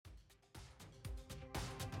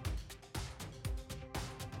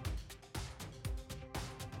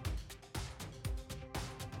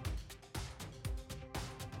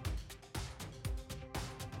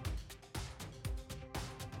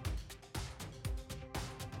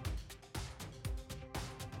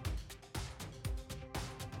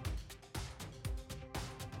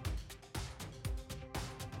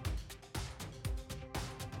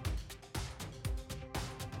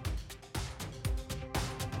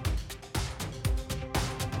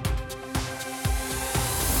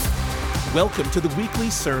Welcome to the weekly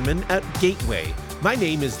sermon at Gateway. My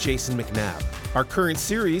name is Jason McNabb. Our current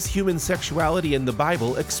series, Human Sexuality in the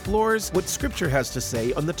Bible, explores what Scripture has to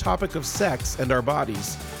say on the topic of sex and our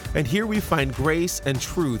bodies. And here we find grace and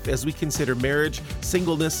truth as we consider marriage,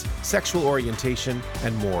 singleness, sexual orientation,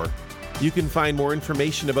 and more. You can find more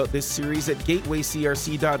information about this series at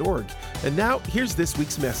gatewaycrc.org. And now, here's this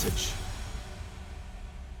week's message.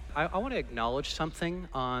 I want to acknowledge something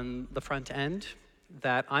on the front end,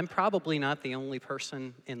 that I'm probably not the only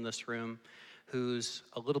person in this room who's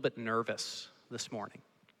a little bit nervous this morning.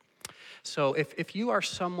 So if you are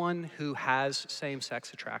someone who has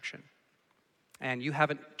same-sex attraction and you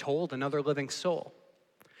haven't told another living soul,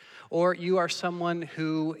 or you are someone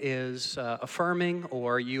who is affirming,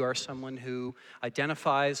 or you are someone who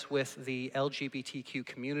identifies with the LGBTQ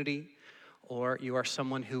community, or you are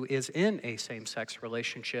someone who is in a same-sex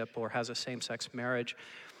relationship or has a same-sex marriage,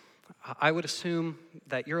 I would assume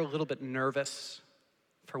that you're a little bit nervous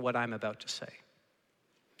for what I'm about to say.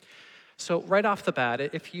 So right off the bat,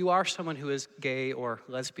 if you are someone who is gay or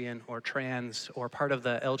lesbian or trans or part of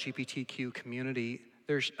the LGBTQ community,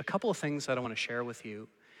 there's a couple of things that I want to share with you,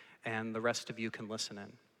 and the rest of you can listen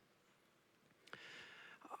in.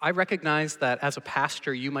 I recognize that as a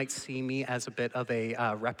pastor, you might see me as a bit of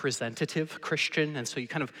a representative Christian, and so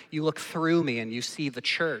you look through me and you see the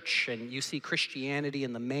church, and you see Christianity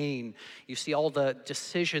in the main. You see all the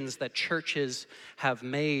decisions that churches have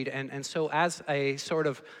made, and so as a sort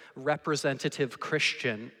of representative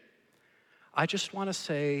Christian, I just want to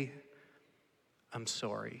say, I'm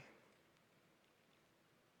sorry.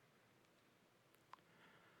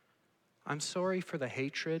 I'm sorry for the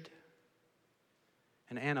hatred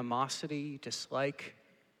and animosity, dislike,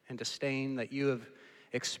 and disdain that you have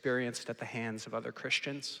experienced at the hands of other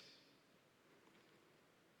Christians.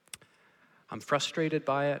 I'm frustrated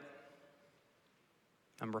by it.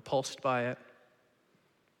 I'm repulsed by it,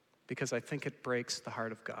 because I think it breaks the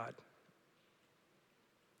heart of God.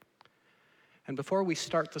 And before we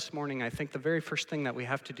start this morning, I think the very first thing that we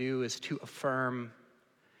have to do is to affirm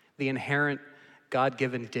the inherent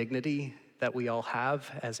God-given dignity that we all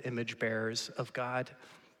have as image bearers of God.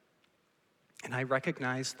 And I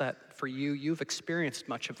recognize that for you, you've experienced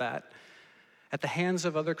much of that at the hands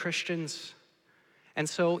of other Christians. And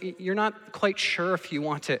so you're not quite sure if you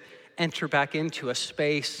want to enter back into a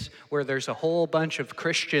space where there's a whole bunch of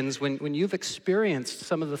Christians when you've experienced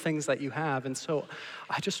some of the things that you have. And so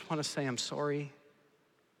I just want to say I'm sorry,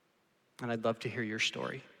 and I'd love to hear your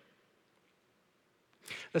story.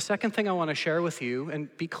 The second thing I want to share with you, and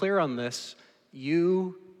be clear on this,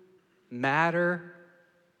 you matter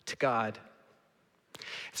to God.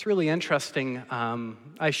 It's really interesting.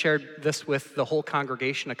 I shared this with the whole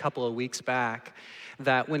congregation a couple of weeks back,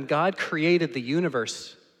 that when God created the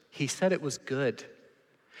universe, He said it was good.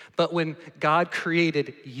 But when God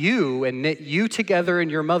created you and knit you together in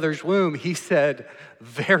your mother's womb, He said,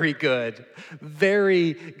 very good,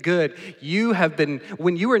 very good.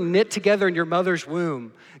 When you were knit together in your mother's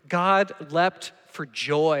womb, God leapt for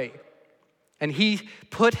joy. And He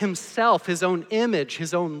put Himself, His own image,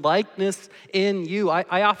 His own likeness in you.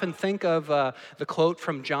 I often think of the quote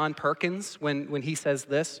from John Perkins when he says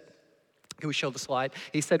this. Can we show the slide?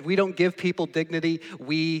 He said, "We don't give people dignity,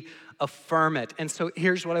 we affirm it." And so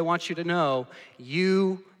here's what I want you to know.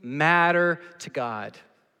 You matter to God.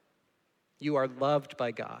 You are loved by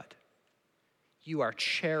God. You are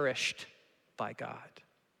cherished by God.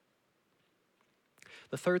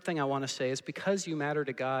 The third thing I want to say is, because you matter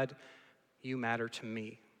to God, you matter to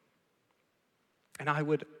me. And I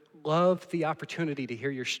would love the opportunity to hear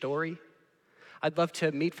your story. I'd love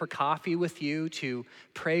to meet for coffee with you, to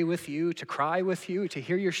pray with you, to cry with you, to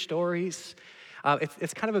hear your stories.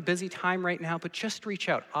 It's kind of a busy time right now, but just reach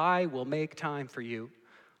out. I will make time for you.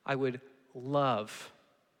 I would love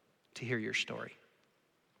to hear your story.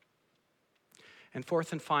 And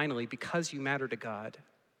fourth and finally, because you matter to God,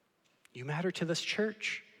 you matter to this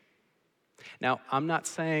church. Now, I'm not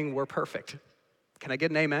saying we're perfect. Can I get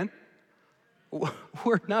an amen?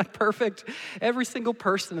 We're not perfect. Every single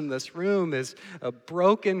person in this room is a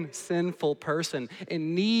broken, sinful person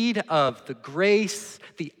in need of the grace,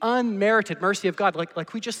 the unmerited mercy of God,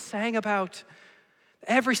 like we just sang about.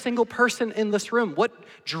 Every single person in this room. What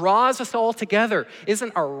draws us all together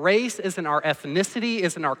isn't our race, isn't our ethnicity,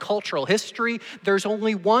 isn't our cultural history. There's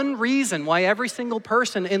only one reason why every single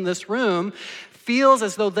person in this room feels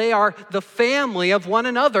as though they are the family of one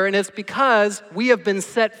another, and it's because we have been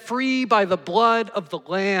set free by the blood of the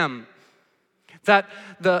Lamb. That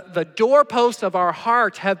the doorposts of our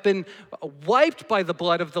heart have been wiped by the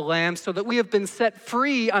blood of the Lamb so that we have been set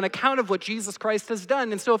free on account of what Jesus Christ has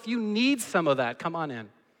done. And so if you need some of that, come on in.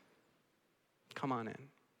 Come on in.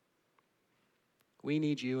 We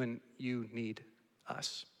need you and you need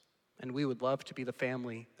us. And we would love to be the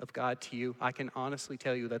family of God to you. I can honestly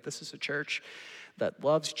tell you that this is a church that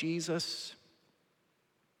loves Jesus,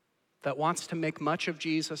 that wants to make much of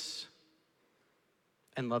Jesus,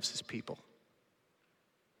 and loves his people.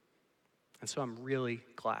 And so I'm really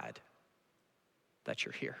glad that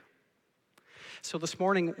you're here. So this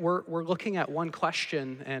morning, we're looking at one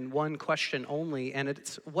question and one question only, and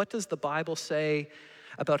it's, what does the Bible say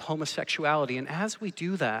about homosexuality? And as we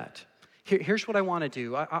do that, here's what I want to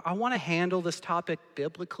do. I want to handle this topic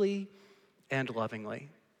biblically and lovingly.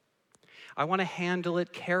 I want to handle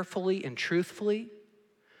it carefully and truthfully,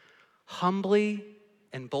 humbly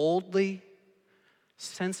and boldly,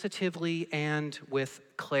 sensitively and with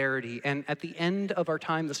clarity. And at the end of our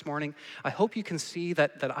time this morning, I hope you can see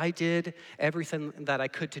that I did everything that I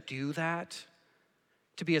could to do that,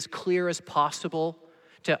 to be as clear as possible,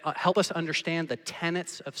 to help us understand the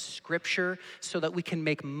tenets of Scripture so that we can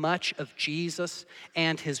make much of Jesus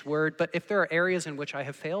and his word. But if there are areas in which I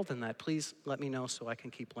have failed in that, please let me know so I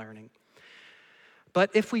can keep learning.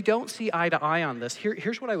 But if we don't see eye to eye on this,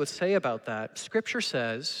 here's what I would say about that. Scripture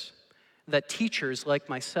says that teachers like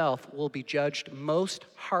myself will be judged most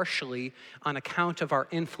harshly on account of our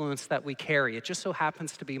influence that we carry. It just so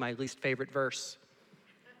happens to be my least favorite verse.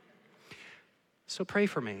 So pray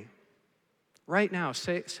for me. Right now,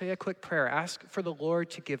 say a quick prayer. Ask for the Lord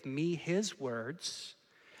to give me his words,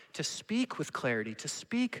 to speak with clarity, to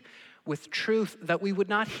speak with truth, that we would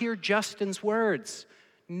not hear Justin's words.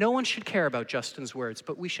 No one should care about Justin's words,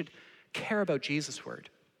 but we should care about Jesus' word.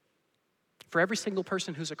 For every single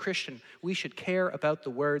person who's a Christian, we should care about the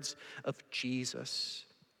words of Jesus.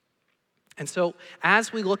 And so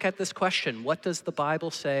as we look at this question, what does the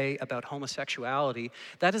Bible say about homosexuality?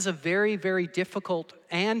 That is a very, very difficult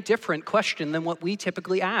and different question than what we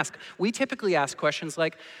typically ask. We typically ask questions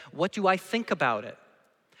like, what do I think about it?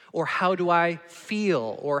 Or how do I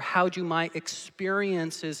feel? Or how do my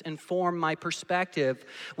experiences inform my perspective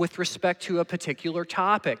with respect to a particular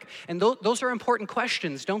topic? And those are important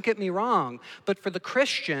questions, don't get me wrong. But for the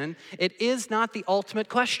Christian, it is not the ultimate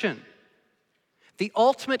question. The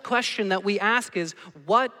ultimate question that we ask is,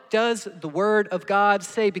 what does the Word of God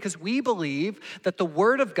say? Because we believe that the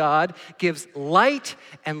Word of God gives light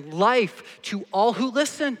and life to all who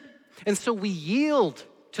listen. And so we yield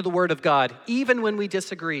to the Word of God, even when we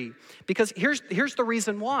disagree. Because here's the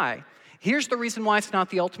reason why. Here's the reason why it's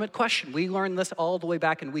not the ultimate question. We learned this all the way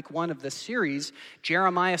back in week 1 of this series.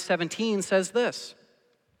 Jeremiah 17 says this: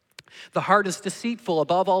 the heart is deceitful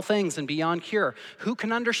above all things and beyond cure. Who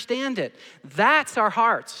can understand it? That's our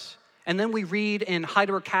hearts. And then we read in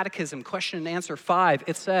Heidelberg Catechism, question and answer 5,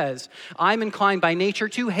 it says, I'm inclined by nature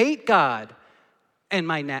to hate God and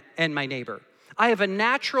my neighbor. I have a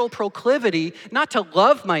natural proclivity not to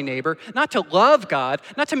love my neighbor, not to love God,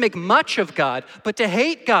 not to make much of God, but to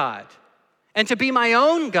hate God and to be my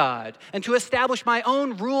own God and to establish my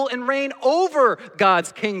own rule and reign over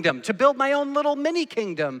God's kingdom, to build my own little mini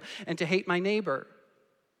kingdom and to hate my neighbor.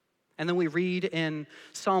 And then we read in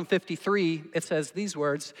Psalm 53, it says these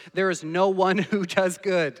words, there is no one who does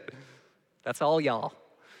good. That's all y'all.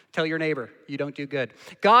 Tell your neighbor, you don't do good.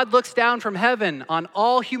 God looks down from heaven on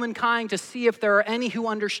all humankind to see if there are any who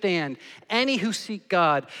understand, any who seek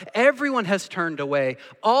God. Everyone has turned away.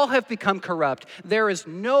 All have become corrupt. There is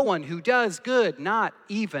no one who does good, not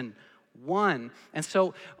even one. And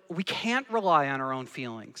so we can't rely on our own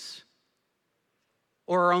feelings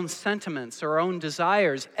or our own sentiments or our own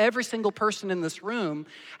desires. Every single person in this room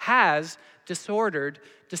has disordered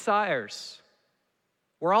desires.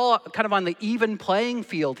 We're all kind of on the even playing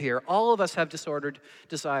field here. All of us have disordered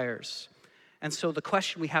desires. And so the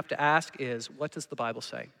question we have to ask is, what does the Bible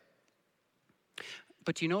say?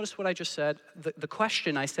 But do you notice what I just said? The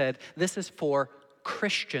question I said, this is for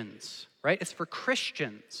Christians, right? It's for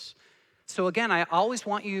Christians. So again, I always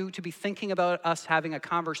want you to be thinking about us having a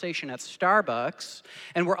conversation at Starbucks,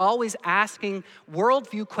 and we're always asking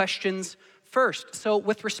worldview questions first. So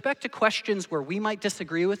with respect to questions where we might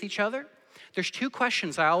disagree with each other, there's 2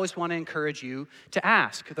 questions I always want to encourage you to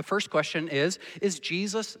ask. The first question is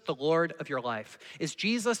Jesus the Lord of your life? Is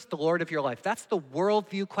Jesus the Lord of your life? That's the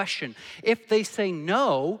worldview question. If they say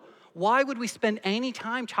no, why would we spend any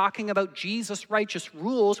time talking about Jesus' righteous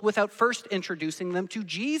rules without first introducing them to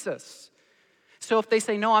Jesus? So if they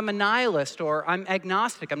say, no, I'm a nihilist, or I'm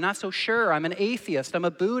agnostic, I'm not so sure, I'm an atheist, I'm a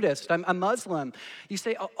Buddhist, I'm a Muslim, you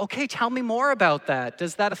say, okay, tell me more about that.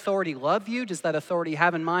 Does that authority love you? Does that authority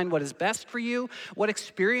have in mind what is best for you? What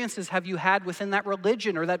experiences have you had within that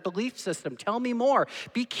religion or that belief system? Tell me more.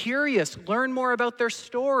 Be curious. Learn more about their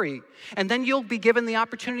story. And then you'll be given the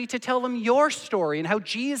opportunity to tell them your story and how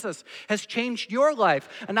Jesus has changed your life.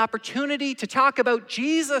 An opportunity to talk about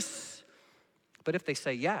Jesus. But if they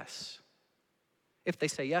say yes,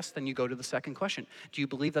 then you go to the second question. Do you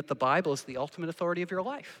believe that the Bible is the ultimate authority of your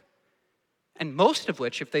life? And most of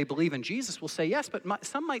which, if they believe in Jesus, will say yes, but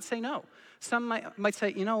some might say no. Some might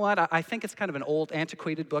say, you know what, I think it's kind of an old,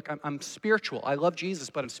 antiquated book. I'm spiritual. I love Jesus,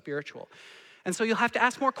 but I'm spiritual. And so you'll have to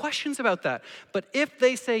ask more questions about that. But if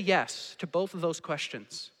they say yes to both of those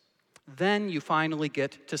questions, then you finally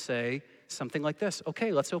get to say something like this.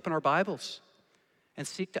 Okay, let's open our Bibles and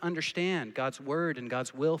seek to understand God's word and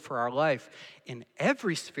God's will for our life in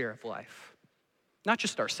every sphere of life. Not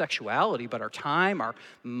just our sexuality, but our time, our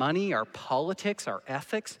money, our politics, our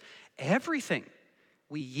ethics, everything.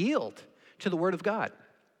 We yield to the word of God.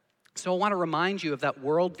 So I want to remind you of that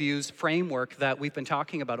worldviews framework that we've been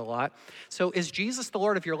talking about a lot. So is Jesus the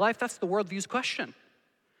Lord of your life? That's the worldviews question,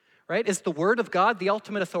 right? Is the word of God the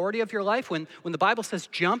ultimate authority of your life? When the Bible says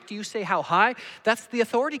jump, do you say how high? That's the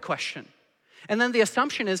authority question. And then the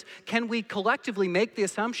assumption is, can we collectively make the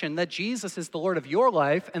assumption that Jesus is the Lord of your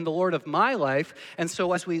life and the Lord of my life? And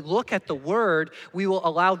so as we look at the Word, we will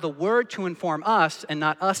allow the Word to inform us and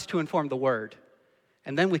not us to inform the Word.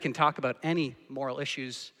 And then we can talk about any moral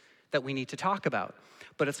issues that we need to talk about.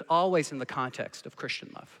 But it's always in the context of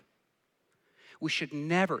Christian love. We should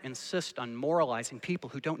never insist on moralizing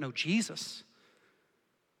people who don't know Jesus.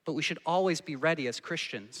 But we should always be ready as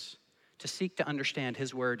Christians to seek to understand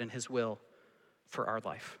His Word and His will for our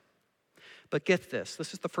life. But get this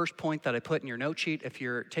is the first point that I put in your note sheet. If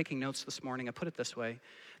you're taking notes this morning, I put it this way.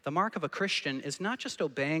 The mark of a Christian is not just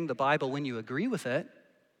obeying the Bible when you agree with it,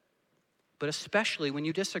 but especially when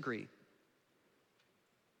you disagree.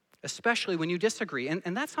 Especially when you disagree.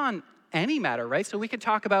 And that's on any matter, right? So we could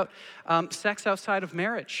talk about sex outside of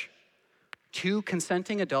marriage. Two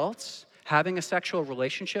consenting adults having a sexual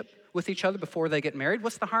relationship with each other before they get married.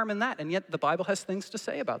 What's the harm in that? And yet the Bible has things to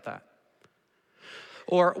say about that.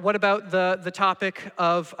 Or what about the topic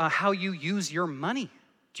of how you use your money?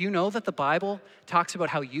 Do you know that the Bible talks about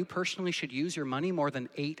how you personally should use your money more than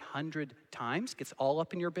 800 times? Gets all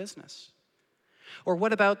up in your business. Or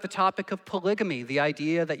what about the topic of polygamy, the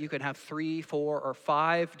idea that you could have 3, 4, or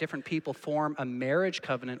 5 different people form a marriage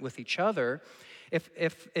covenant with each other?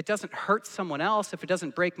 If it doesn't hurt someone else, if it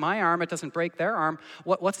doesn't break my arm, it doesn't break their arm,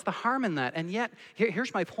 what's the harm in that? And yet,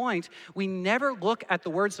 here's my point. We never look at the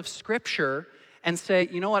words of Scripture and say,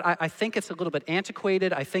 you know what, I think it's a little bit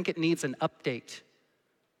antiquated. I think it needs an update.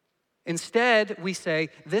 Instead, we say,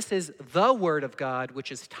 this is the Word of God,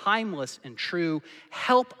 which is timeless and true.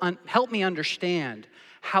 Help me understand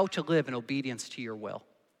how to live in obedience to your will.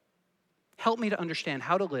 Help me to understand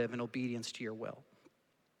how to live in obedience to your will.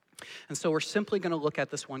 And so we're simply going to look at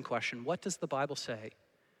this one question. What does the Bible say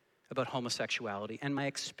about homosexuality? And my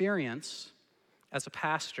experience as a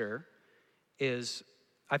pastor is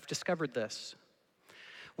I've discovered this.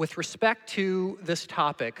 With respect to this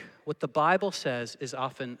topic, what the Bible says is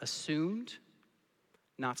often assumed,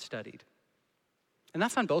 not studied. And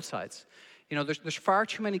that's on both sides. You know, there's far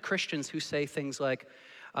too many Christians who say things like,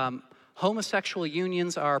 homosexual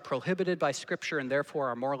unions are prohibited by Scripture and therefore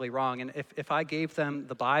are morally wrong. And if I gave them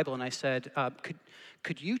the Bible and I said,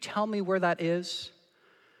 could you tell me where that is?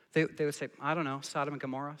 They would say, I don't know, Sodom and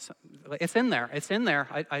Gomorrah. It's in there.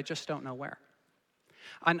 I just don't know where.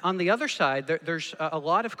 On the other side, there's a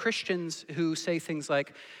lot of Christians who say things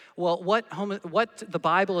like, well, what the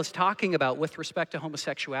Bible is talking about with respect to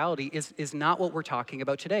homosexuality is not what we're talking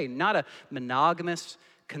about today. Not a monogamous,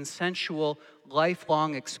 consensual,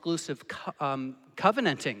 lifelong, exclusive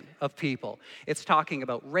covenanting of people. It's talking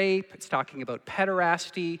about rape, it's talking about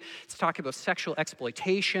pederasty, it's talking about sexual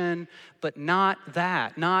exploitation, but not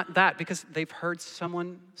that, because they've heard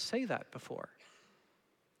someone say that before.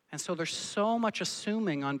 And so there's so much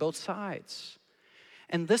assuming on both sides.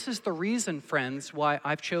 And this is the reason, friends, why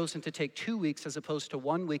I've chosen to take 2 weeks as opposed to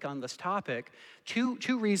 1 week on this topic.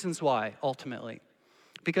 Two reasons why, ultimately.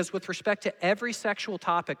 Because with respect to every sexual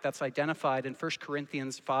topic that's identified in 1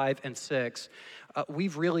 Corinthians 5 and 6,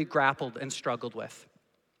 we've really grappled and struggled with.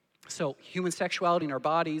 So human sexuality in our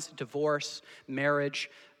bodies, divorce, marriage,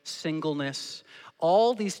 singleness,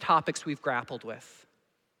 all these topics we've grappled with.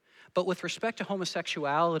 But with respect to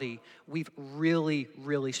homosexuality, we've really,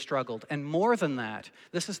 really struggled. And more than that,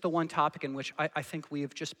 this is the one topic in which I think we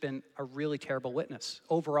have just been a really terrible witness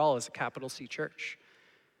overall as a capital C church.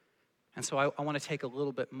 And so I want to take a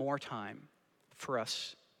little bit more time for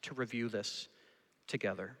us to review this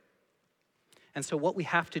together. And so what we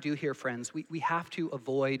have to do here, friends, we have to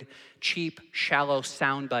avoid cheap, shallow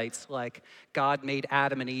sound bites like God made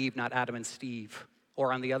Adam and Eve, not Adam and Steve.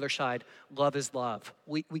 Or on the other side, love is love.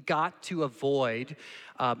 We got to avoid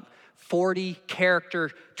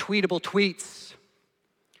 40-character tweetable tweets.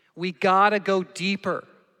 We gotta go deeper.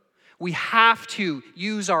 We have to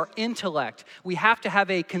use our intellect. We have to have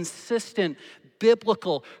a consistent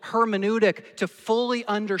biblical hermeneutic to fully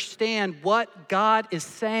understand what God is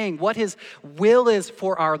saying, what His will is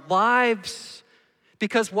for our lives.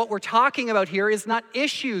 Because what we're talking about here is not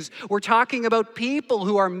issues. We're talking about people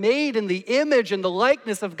who are made in the image and the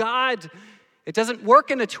likeness of God. It doesn't work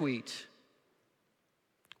in a tweet.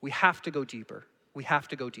 We have to go deeper. We have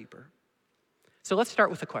to go deeper. So let's start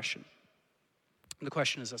with a question. The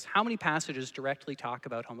question is this: how many passages directly talk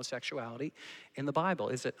about homosexuality in the Bible?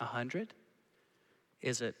 Is it 100?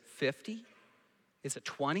 Is it 50? Is it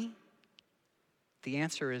 20? The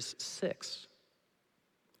answer is 6.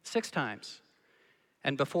 6 times.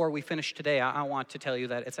 And before we finish today, I want to tell you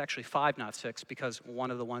that it's actually 5, not 6, because one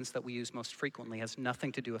of the ones that we use most frequently has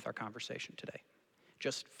nothing to do with our conversation today.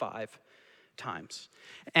 Just 5 times.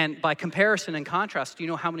 And by comparison and contrast, do you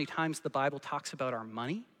know how many times the Bible talks about our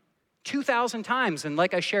money? 2,000 times. And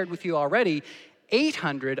like I shared with you already,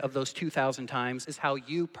 800 of those 2,000 times is how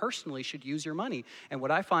you personally should use your money. And what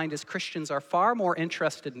I find is Christians are far more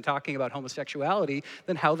interested in talking about homosexuality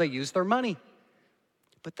than how they use their money.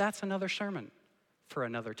 But that's another sermon for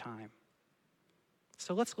another time.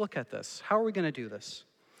 So let's look at this. How are we going to do this?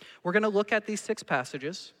 We're going to look at these 6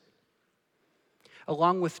 passages,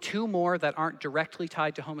 along with 2 more that aren't directly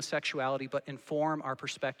tied to homosexuality, but inform our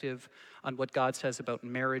perspective on what God says about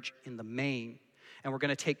marriage in the main. And we're going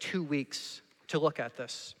to take 2 weeks to look at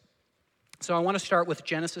this. So I want to start with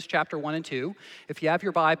Genesis chapter 1 and 2. If you have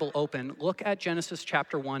your Bible open, look at Genesis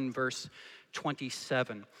chapter 1, verse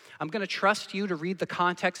 27. I'm going to trust you to read the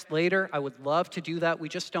context later. I would love to do that. We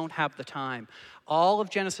just don't have the time. All of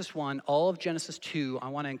Genesis 1, all of Genesis 2, I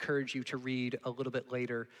want to encourage you to read a little bit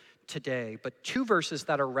later today. But 2 verses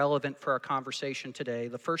that are relevant for our conversation today.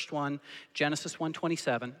 The first one, Genesis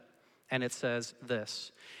 1:27, and it says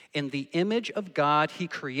this: "In the image of God He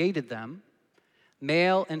created them,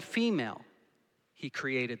 male and female He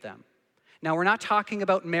created them." Now, we're not talking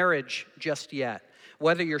about marriage just yet.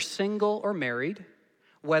 Whether you're single or married,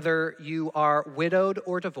 whether you are widowed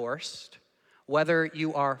or divorced, whether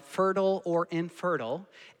you are fertile or infertile,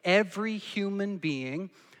 every human being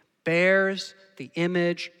bears the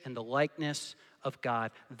image and the likeness of God.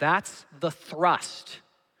 That's the thrust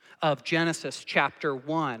of Genesis chapter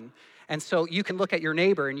 1. And so you can look at your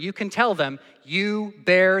neighbor and you can tell them, you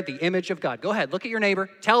bear the image of God. Go ahead, look at your neighbor,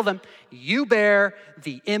 tell them, you bear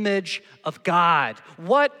the image of God.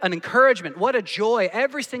 What an encouragement, what a joy.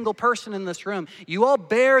 Every single person in this room, you all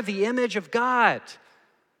bear the image of God.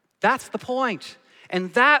 That's the point.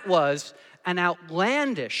 And that was an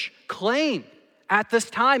outlandish claim at this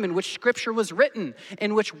time in which Scripture was written,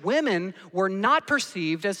 in which women were not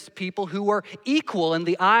perceived as people who were equal in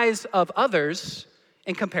the eyes of others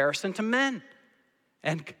in comparison to men.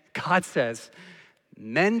 And God says,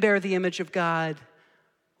 men bear the image of God,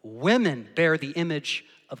 women bear the image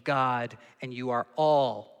of God, and you are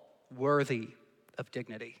all worthy of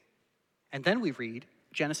dignity. And then we read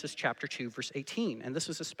Genesis chapter 2, verse 18, and this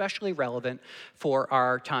is especially relevant for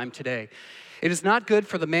our time today. "It is not good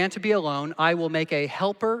for the man to be alone. I will make a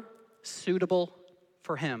helper suitable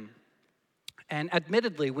for him." And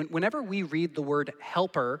admittedly, whenever we read the word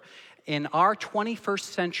helper in our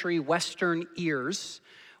 21st century Western ears,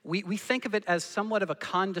 we think of it as somewhat of a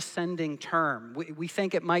condescending term. We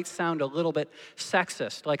think it might sound a little bit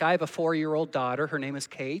sexist. Like, I have a 4-year-old daughter. Her name is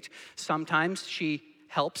Kate. Sometimes she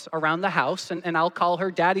helps around the house, and I'll call her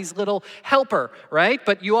Daddy's little helper, right?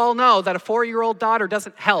 But you all know that a 4-year-old daughter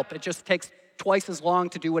doesn't help. It just takes twice as long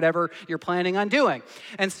to do whatever you're planning on doing.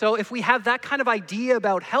 And so if we have that kind of idea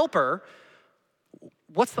about helper,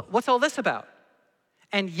 what's all this about?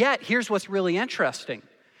 And yet, here's what's really interesting.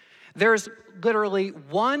 There's literally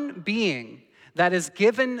one being that is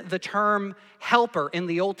given the term helper in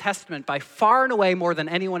the Old Testament by far and away more than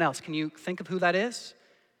anyone else. Can you think of who that is?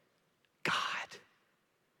 God.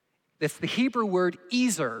 It's the Hebrew word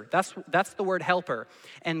ezer. That's the word helper.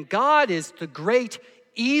 And God is the great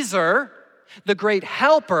ezer, the great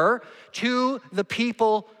helper to the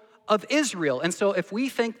people of Israel. And so if we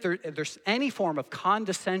think there's any form of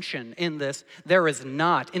condescension in this, there is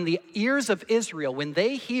not. In the ears of Israel, when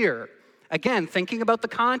they hear, again, thinking about the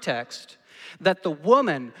context, that the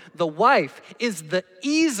woman, the wife, is the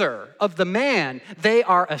easer of the man, they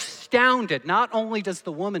are astounded. Not only does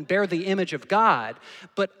the woman bear the image of God,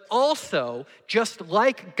 but also, just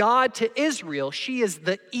like God to Israel, she is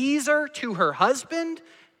the easer to her husband.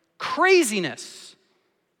 Craziness.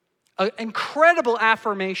 An incredible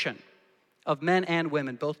affirmation of men and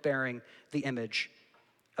women both bearing the image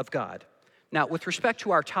of God. Now, with respect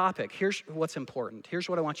to our topic, here's what's important. Here's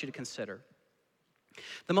what I want you to consider.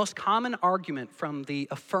 The most common argument from the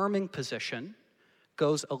affirming position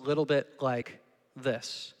goes a little bit like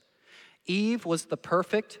this. Eve was the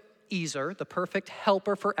perfect easer, the perfect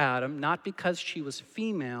helper for Adam, not because she was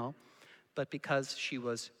female, but because she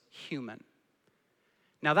was human.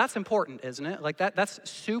 Now that's important, isn't it? Like that's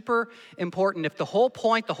super important. If the whole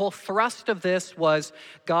point, the whole thrust of this was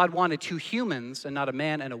God wanted two humans and not a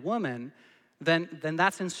man and a woman, then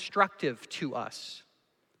that's instructive to us.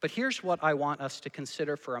 But here's what I want us to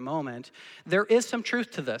consider for a moment. There is some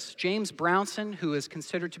truth to this. James Brownson, who is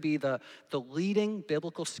considered to be the leading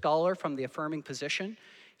biblical scholar from the affirming position,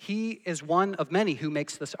 he is one of many who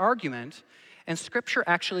makes this argument, and Scripture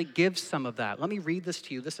actually gives some of that. Let me read this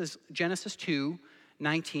to you. This is Genesis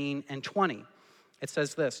 2:19 and 20. It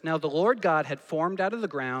says this, "Now the Lord God had formed out of the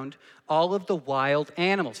ground all of the wild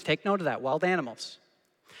animals." Take note of that, wild animals.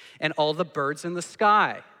 "And all the birds in the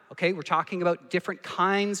sky." Okay, we're talking about different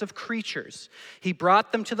kinds of creatures. "He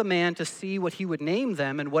brought them to the man to see what he would name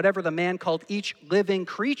them, and whatever the man called each living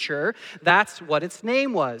creature, that's what its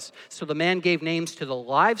name was. So the man gave names to the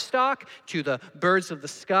livestock, to the birds of the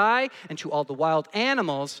sky, and to all the wild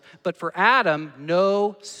animals. But for Adam,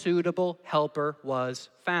 no suitable helper was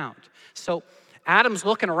found." So Adam's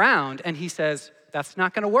looking around, and he says, that's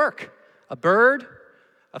not going to work. A bird,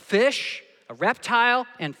 a fish, a reptile,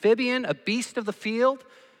 amphibian, a beast of the field,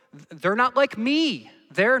 they're not like me.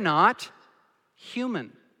 They're not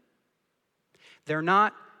human. They're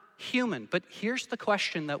not human. But here's the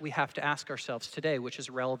question that we have to ask ourselves today, which is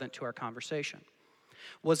relevant to our conversation.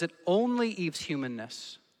 Was it only Eve's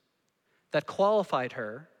humanness that qualified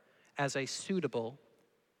her as a suitable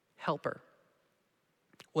helper?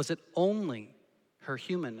 Was it only her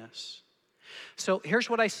humanness? So here's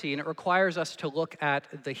what I see, and it requires us to look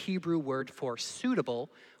at the Hebrew word for suitable,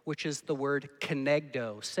 which is the word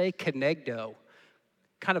kenegdo. Say kenegdo.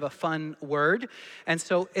 Kind of a fun word. And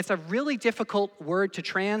so it's a really difficult word to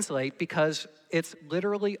translate because it's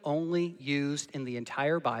literally only used in the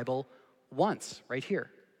entire Bible once, right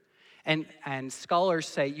here. And scholars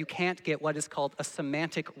say you can't get what is called a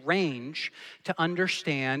semantic range to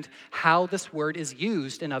understand how this word is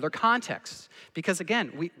used in other contexts. Because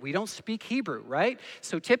again, we don't speak Hebrew, right?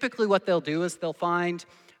 So typically what they'll do is they'll find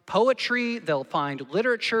poetry, they'll find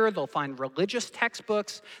literature, they'll find religious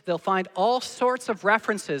textbooks, they'll find all sorts of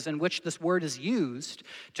references in which this word is used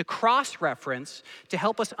to cross-reference to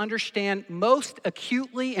help us understand most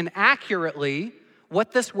acutely and accurately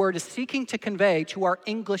what this word is seeking to convey to our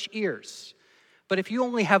English ears. But if you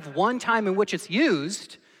only have one time in which it's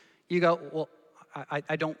used, you go, well,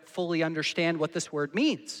 I don't fully understand what this word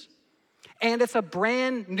means. And it's a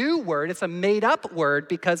brand new word. It's a made-up word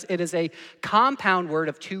because it is a compound word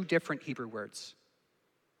of two different Hebrew words.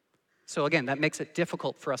 So again, that makes it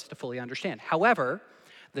difficult for us to fully understand. However,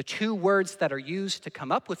 the two words that are used to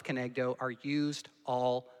come up with kenegdo are used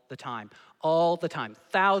all the time. All the time.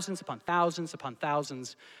 Thousands upon thousands upon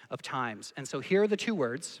thousands of times. And so here are the two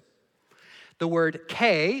words. The word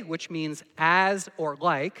ke, which means as or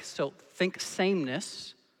like, so think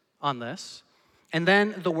sameness on this. And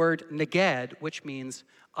then the word neged, which means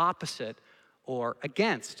opposite or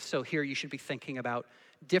against. So here you should be thinking about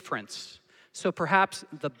difference. So perhaps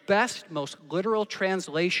the best, most literal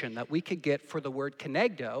translation that we could get for the word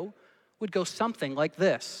kenegdo would go something like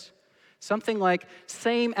this. Something like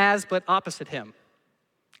same as but opposite him.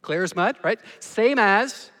 Clear as mud, right? Same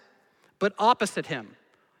as but opposite him.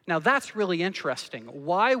 Now that's really interesting.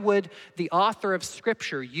 Why would the author of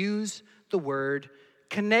Scripture use the word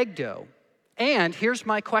kenegdo? And here's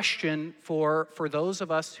my question for those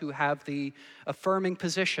of us who have the affirming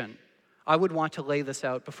position. I would want to lay this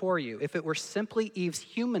out before you. If it were simply Eve's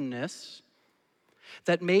humanness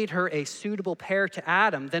that made her a suitable pair to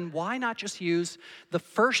Adam, then why not just use the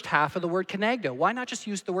first half of the word kenegdo? Why not just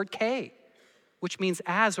use the word ke, which means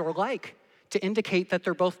as or like, to indicate that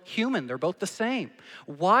they're both human, they're both the same?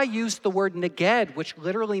 Why use the word neged, which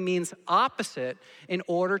literally means opposite, in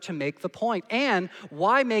order to make the point? And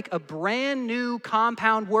why make a brand new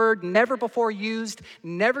compound word, never before used,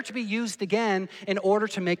 never to be used again, in order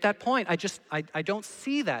to make that point? I don't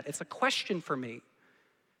see that. It's a question for me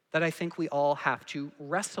that I think we all have to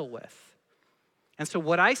wrestle with. And so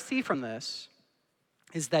what I see from this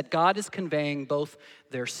is that God is conveying both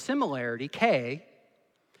their similarity, K,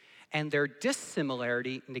 and their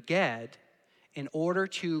dissimilarity, neged, in order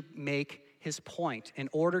to make his point, in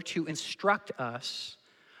order to instruct us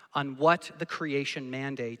on what the creation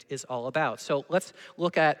mandate is all about. So let's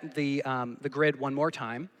look at the grid one more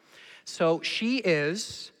time. So she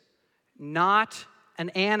is not an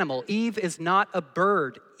animal. Eve is not a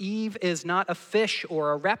bird. Eve is not a fish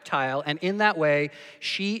or a reptile, and in that way,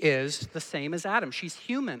 she is the same as Adam. She's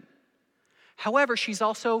human. However, she's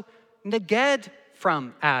also neged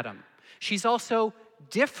from Adam. She's also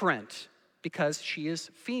different because she is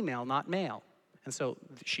female, not male. And so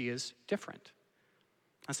she is different.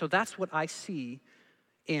 And so that's what I see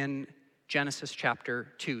in Genesis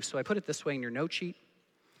chapter 2. So I put it this way in your note sheet.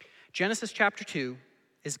 Genesis chapter 2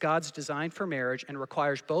 is God's design for marriage and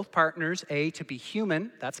requires both partners, A, to be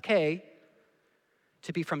human, that's K,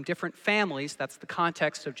 to be from different families, that's the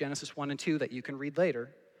context of Genesis 1 and 2 that you can read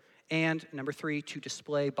later, and number 3, to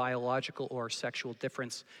display biological or sexual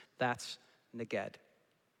difference, that's neged.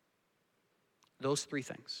 Those 3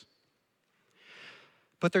 things.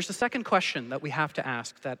 But there's a second question that we have to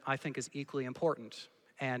ask that I think is equally important,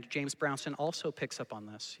 and James Brownson also picks up on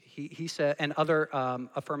this. He said, and other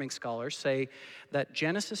affirming scholars say that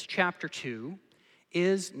Genesis chapter 2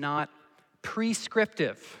 is not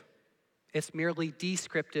prescriptive. It's merely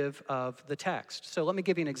descriptive of the text. So let me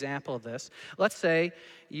give you an example of this. Let's say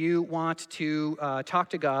you want to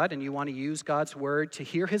talk to God and you want to use God's word to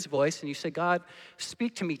hear his voice, and you say, God,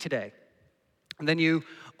 speak to me today. And then you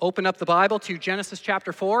open up the Bible to Genesis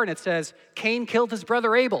chapter 4, and it says, Cain killed his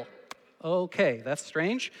brother Abel. Okay, that's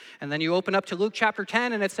strange. And then you open up to Luke chapter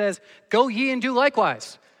 10, and it says, go ye and do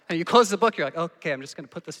likewise. And you close the book, you're like, okay, I'm just going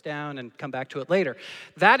to put this down and come back to it later.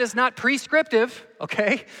 That is not prescriptive,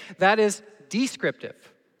 okay? That is descriptive.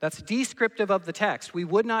 That's descriptive of the text. We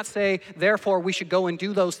would not say, therefore, we should go and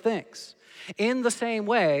do those things. In the same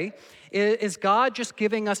way, is God just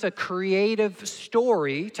giving us a creative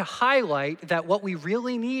story to highlight that what we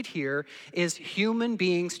really need here is human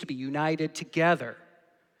beings to be united together.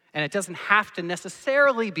 And it doesn't have to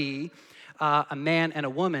necessarily be a man and a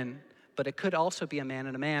woman, but it could also be a man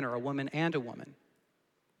and a man or a woman and a woman.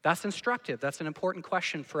 That's instructive. That's an important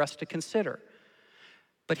question for us to consider.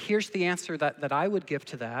 But here's the answer that I would give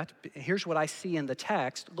to that. Here's what I see in the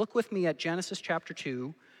text. Look with me at Genesis chapter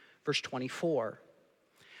 2, verse 24.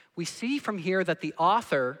 We see from here that the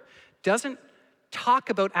author doesn't talk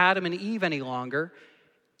about Adam and Eve any longer.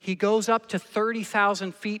 He goes up to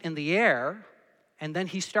 30,000 feet in the air, and then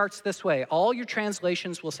he starts this way. All your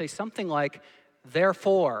translations will say something like,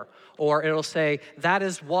 therefore, or it'll say, that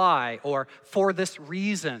is why, or for this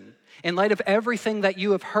reason. In light of everything that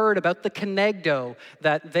you have heard about the kenegdo,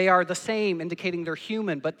 that they are the same, indicating they're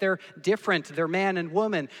human, but they're different, they're man and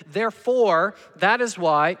woman. Therefore, that is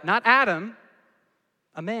why, not Adam,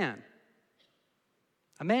 a man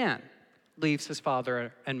leaves his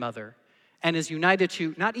father and mother and is united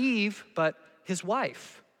to, not Eve, but his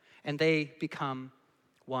wife, and they become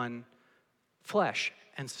one flesh.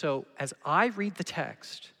 And so as I read the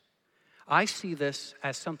text, I see this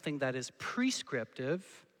as something that is prescriptive,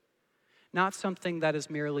 not something that is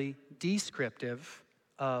merely descriptive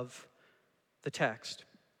of the text.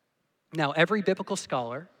 Now, every biblical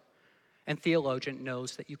scholar and theologian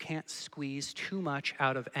knows that you can't squeeze too much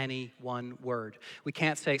out of any one word. We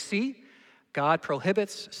can't say, see, God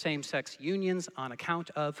prohibits same-sex unions on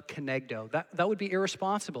account of kenegdo. That would be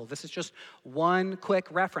irresponsible. This is just one quick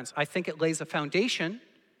reference. I think it lays a foundation.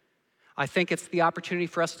 I think it's the opportunity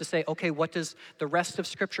for us to say, okay, what does the rest of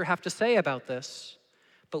Scripture have to say about this?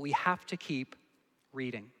 But we have to keep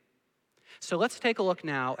reading. So let's take a look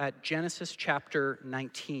now at Genesis chapter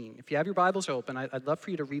 19. If you have your Bibles open, I'd love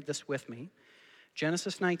for you to read this with me.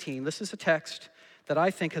 Genesis 19, this is a text that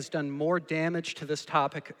I think has done more damage to this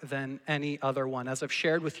topic than any other one. As I've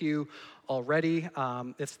shared with you already,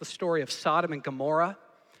 it's the story of Sodom and Gomorrah.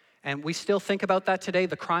 And we still think about that today.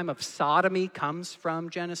 The crime of sodomy comes from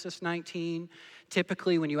Genesis 19.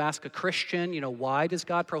 Typically, when you ask a Christian, why does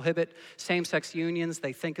God prohibit same-sex unions?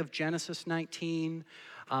 They think of Genesis 19.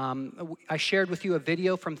 I shared with you a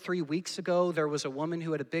video from 3 weeks ago. There was a woman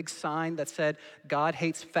who had a big sign that said, God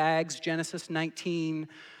hates fags, Genesis 19.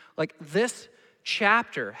 Like, this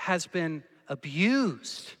chapter has been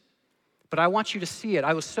abused But I want you to see it.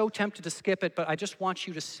 I was so tempted to skip it, but I just want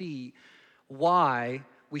you to see why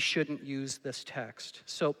we shouldn't use this text.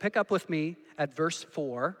 So pick up with me at verse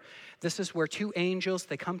 4. This is where two angels,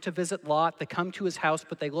 they come to visit Lot. They come to his house,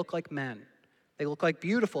 but they look like men. They look like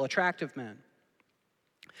beautiful, attractive men.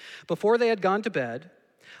 Before they had gone to bed,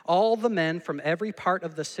 all the men from every part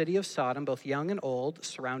of the city of Sodom, both young and old,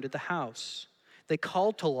 surrounded the house. They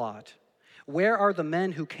called to Lot, "Where are the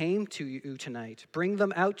men who came to you tonight? Bring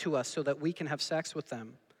them out to us so that we can have sex with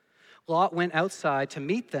them." Lot went outside to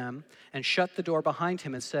meet them and shut the door behind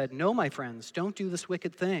him and said, "No, my friends, don't do this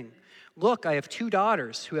wicked thing. Look, I have 2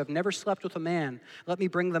 daughters who have never slept with a man. Let me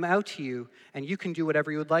bring them out to you, and you can do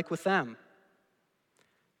whatever you would like with them."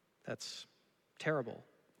 That's terrible.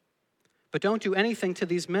 "But don't do anything to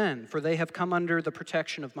these men, for they have come under the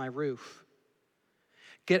protection of my roof."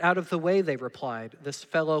 "Get out of the way," they replied. "This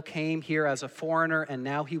fellow came here as a foreigner, and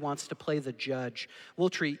now he wants to play the judge. We'll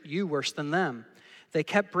treat you worse than them." They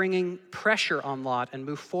kept bringing pressure on Lot and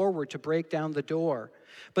moved forward to break down the door.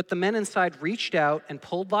 But the men inside reached out and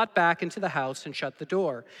pulled Lot back into the house and shut the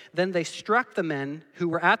door. Then they struck the men who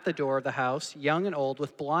were at the door of the house, young and old,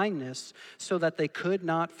 with blindness, so that they could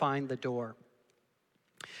not find the door.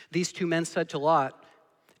 These 2 men said to Lot,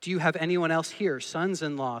 "Do you have anyone else here,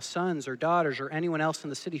 sons-in-law, sons or daughters, or anyone else in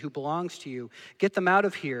the city who belongs to you? Get them out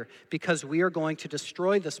of here, because we are going to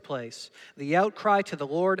destroy this place. The outcry to the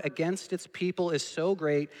Lord against its people is so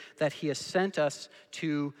great that he has sent us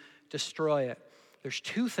to destroy it." There's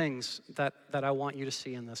 2 things that I want you to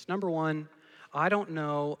see in this. Number 1, I don't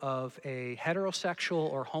know of a heterosexual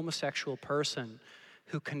or homosexual person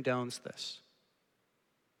who condones this.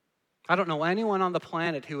 I don't know anyone on the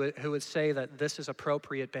planet who would say that this is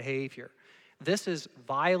appropriate behavior. This is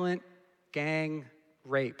violent gang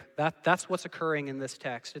rape. That's what's occurring in this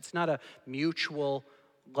text. It's not a mutual,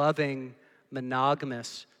 loving,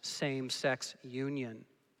 monogamous, same-sex union.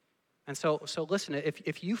 And so listen,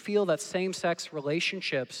 if you feel that same-sex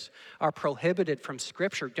relationships are prohibited from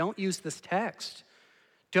Scripture, don't use this text.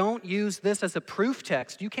 Don't use this as a proof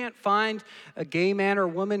text. You can't find a gay man or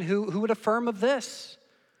woman who would affirm of this.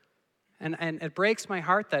 And it breaks my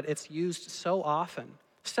heart that it's used so often.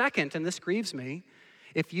 Second, and this grieves me,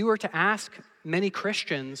 if you were to ask many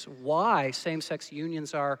Christians why same-sex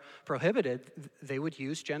unions are prohibited, they would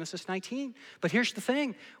use Genesis 19. But here's the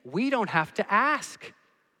thing, we don't have to ask.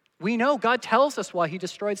 We know God tells us why he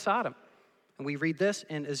destroyed Sodom. And we read this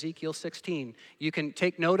in Ezekiel 16. You can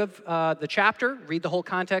take note of the chapter, read the whole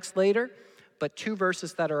context later, but 2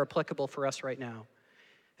 verses that are applicable for us right now.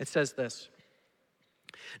 It says this,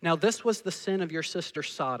 "Now this was the sin of your sister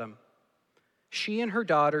Sodom. She and her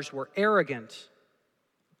daughters were arrogant,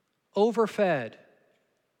 overfed,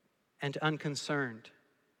 and unconcerned.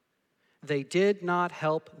 They did not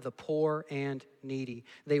help the poor and needy.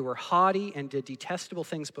 They were haughty and did detestable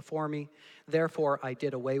things before me. Therefore, I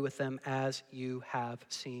did away with them, as you have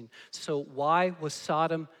seen." So why was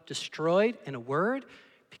Sodom destroyed? In a word,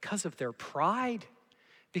 because of their pride,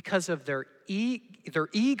 because of their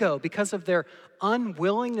ego, because of their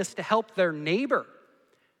unwillingness to help their neighbor.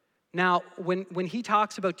 Now, when he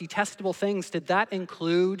talks about detestable things, did that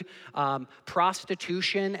include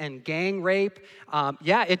prostitution and gang rape?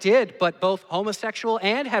 Yeah, it did, but both homosexual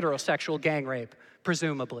and heterosexual gang rape,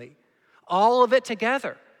 presumably. All of it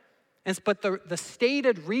together. But the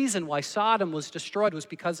stated reason why Sodom was destroyed was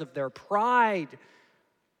because of their pride.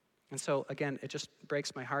 And so, again, it just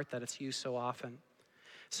breaks my heart that it's used so often.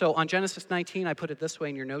 So on Genesis 19, I put it this way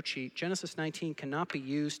in your note sheet. Genesis 19 cannot be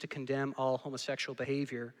used to condemn all homosexual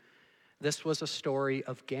behavior. This was a story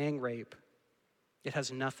of gang rape. It has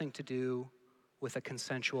nothing to do with a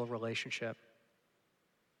consensual relationship.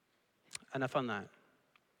 Enough on that.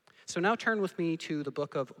 So now turn with me to the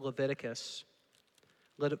book of Leviticus.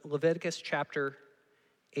 Leviticus chapter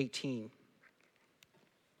 18.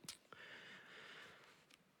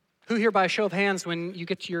 Who here, by a show of hands, when you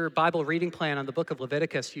get to your Bible reading plan on the book of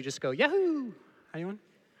Leviticus, you just go, Yahoo! Anyone?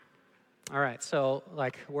 All right, so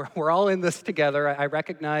we're all in this together. I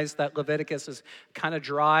recognize that Leviticus is kind of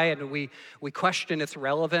dry, and we question its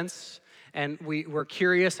relevance, and we're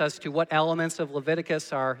curious as to what elements of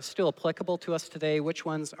Leviticus are still applicable to us today, which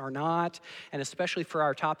ones are not, and especially for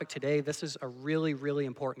our topic today, this is a really, really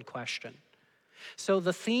important question. So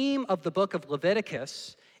the theme of the book of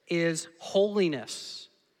Leviticus is holiness.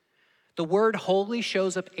 The word holy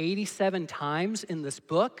shows up 87 times in this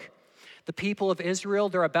book. The people of Israel,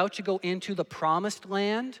 they're about to go into the promised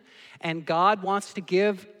land, and God wants to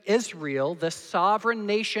give Israel, the sovereign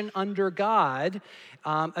nation under God,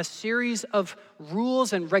 a series of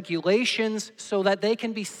rules and regulations so that they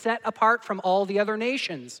can be set apart from all the other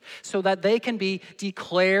nations, so that they can be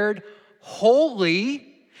declared holy,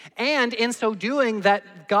 and in so doing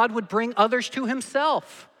that God would bring others to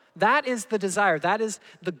himself. That is the desire. That is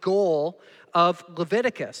the goal of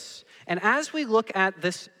Leviticus. And as we look at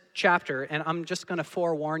this chapter, and I'm just going to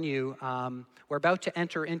forewarn you, we're about to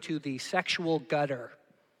enter into the sexual gutter,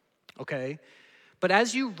 okay? But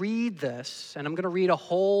as you read this, and I'm going to read a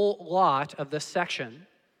whole lot of this section,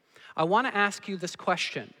 I want to ask you this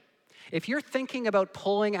question. If you're thinking about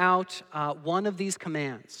pulling out one of these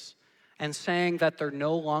commands and saying that they're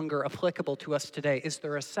no longer applicable to us today, is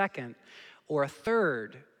there a second or a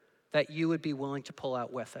third that you would be willing to pull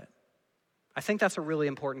out with it? I think that's a really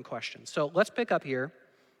important question. So let's pick up here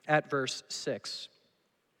at verse 6.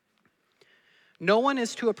 No one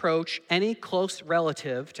is to approach any close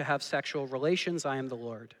relative to have sexual relations. I am the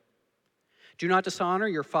Lord. Do not dishonor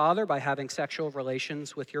your father by having sexual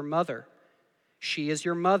relations with your mother. She is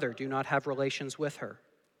your mother. Do not have relations with her.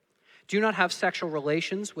 Do not have sexual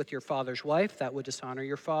relations with your father's wife. That would dishonor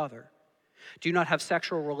your father. Do not have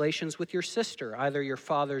sexual relations with your sister, either your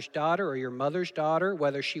father's daughter or your mother's daughter,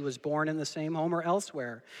 whether she was born in the same home or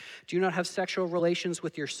elsewhere. Do not have sexual relations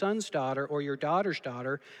with your son's daughter or your daughter's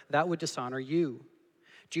daughter. That would dishonor you.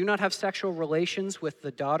 Do not have sexual relations with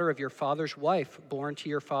the daughter of your father's wife, born to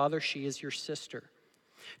your father. She is your sister.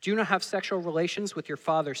 Do not have sexual relations with your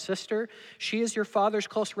father's sister. She is your father's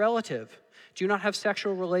close relative. Do not have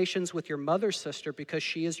sexual relations with your mother's sister, because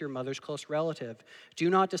she is your mother's close relative. Do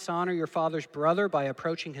not dishonor your father's brother by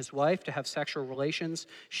approaching his wife to have sexual relations.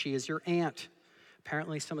 She is your aunt.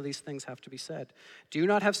 Apparently, some of these things have to be said. Do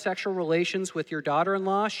not have sexual relations with your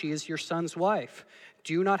daughter-in-law. She is your son's wife.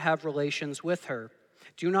 Do not have relations with her.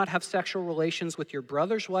 Do not have sexual relations with your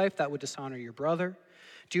brother's wife. That would dishonor your brother.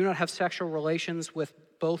 Do not have sexual relations with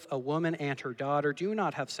both a woman and her daughter. Do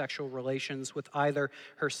not have sexual relations with either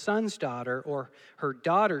her son's daughter or her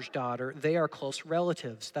daughter's daughter. They are close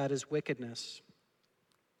relatives. That is wickedness.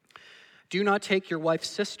 Do not take your wife's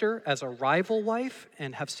sister as a rival wife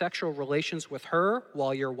and have sexual relations with her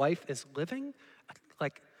while your wife is living.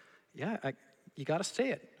 You got to say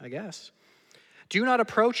it, I guess. Do not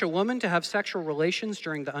approach a woman to have sexual relations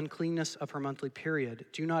during the uncleanness of her monthly period.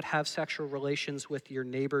 Do not have sexual relations with your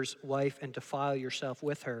neighbor's wife and defile yourself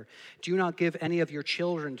with her. Do not give any of your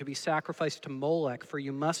children to be sacrificed to Molech, for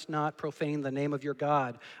you must not profane the name of your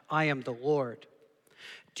God. I am the Lord.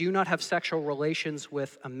 Do not have sexual relations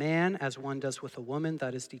with a man as one does with a woman.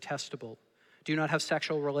 That is detestable. Do not have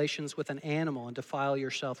sexual relations with an animal and defile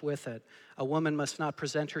yourself with it. A woman must not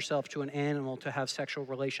present herself to an animal to have sexual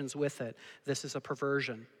relations with it. This is a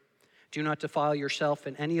perversion. Do not defile yourself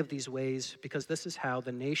in any of these ways, because this is how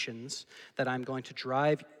the nations that I'm going to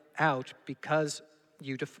drive out because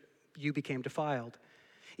you became defiled.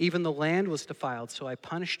 Even the land was defiled, so I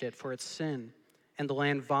punished it for its sin, and the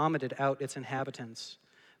land vomited out its inhabitants.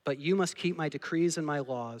 But you must keep my decrees and my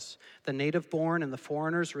laws. The native born and the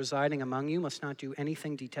foreigners residing among you must not do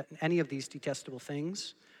any of these detestable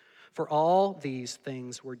things. For all these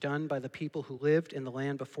things were done by the people who lived in the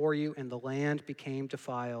land before you, and the land became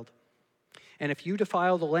defiled. And if you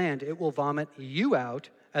defile the land, it will vomit you out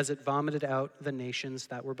as it vomited out the nations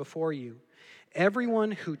that were before you. Everyone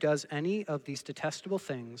who does any of these detestable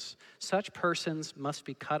things, such persons must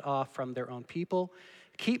be cut off from their own people.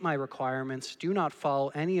 Keep my requirements. Do not follow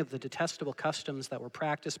any of the detestable customs that were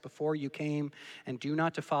practiced before you came, and do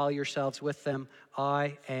not defile yourselves with them.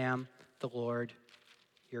 I am the Lord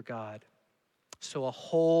your God. So a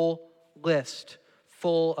whole list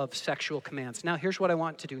full of sexual commands. Now, here's what I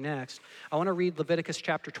want to do next. I want to read Leviticus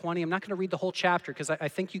chapter 20. I'm not going to read the whole chapter because I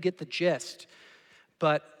think you get the gist.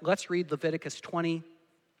 But let's read Leviticus 20,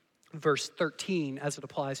 verse 13, as it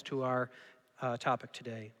applies to our topic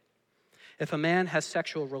today. If a man has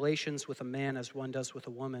sexual relations with a man as one does with a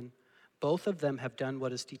woman, both of them have done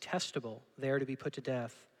what is detestable. They are to be put to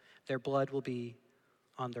death. Their blood will be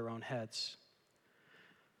on their own heads.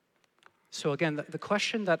 So again, the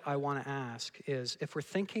question that I want to ask is, if we're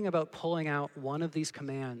thinking about pulling out one of these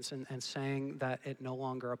commands and saying that it no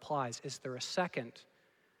longer applies, is there a second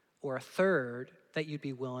or a third that you'd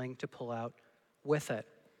be willing to pull out with it?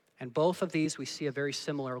 And both of these, we see a very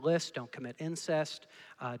similar list. Don't commit incest,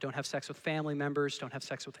 don't have sex with family members, don't have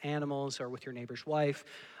sex with animals or with your neighbor's wife.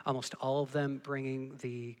 Almost all of them bringing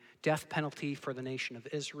the death penalty for the nation of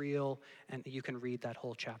Israel, and you can read that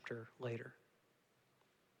whole chapter later.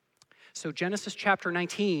 So Genesis chapter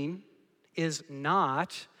 19 is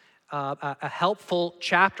not a helpful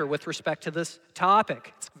chapter with respect to this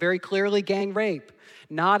topic. It's very clearly gang rape,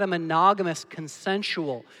 not a monogamous,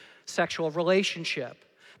 consensual sexual relationship.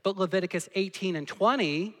 But Leviticus 18 and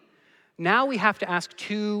 20, now we have to ask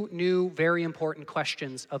two new very important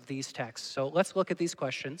questions of these texts. So let's look at these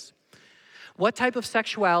questions. What type of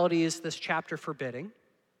sexuality is this chapter forbidding?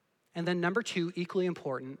 And then number 2, equally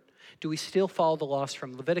important, do we still follow the laws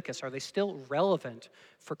from Leviticus? Are they still relevant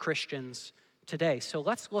for Christians today? So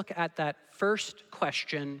let's look at that first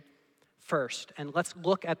question first, and let's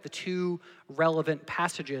look at the 2 relevant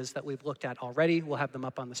passages that we've looked at already. We'll have them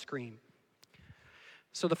up on the screen.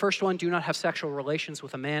 So the first one, do not have sexual relations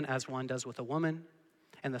with a man as one does with a woman.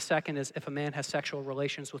 And the second is, if a man has sexual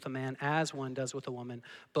relations with a man as one does with a woman,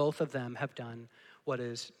 both of them have done what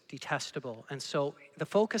is detestable. And so the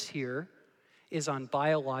focus here is on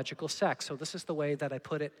biological sex. So this is the way that I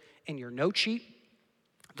put it in your note sheet.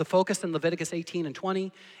 The focus in Leviticus 18 and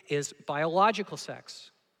 20 is biological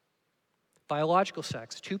sex. Biological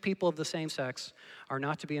sex. 2 people of the same sex are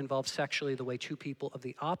not to be involved sexually the way 2 people of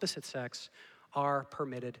the opposite sex are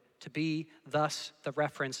permitted to be. Thus, the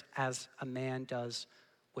reference as a man does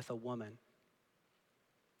with a woman.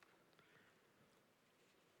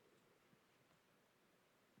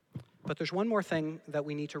 But there's one more thing that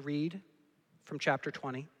we need to read from chapter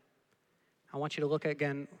 20. I want you to look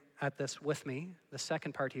again at this with me, the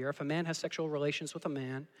second part here. If a man has sexual relations with a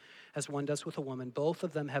man, as one does with a woman, both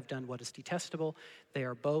of them have done what is detestable. They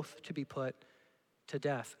are both to be put to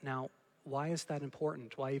death. Now, why is that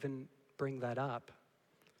important? Why even bring that up?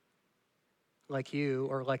 Like you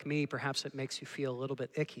or like me, perhaps it makes you feel a little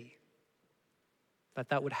bit icky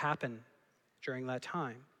that would happen during that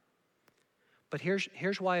time. But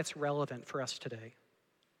here's why it's relevant for us today.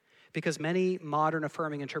 Because many modern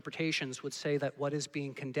affirming interpretations would say that what is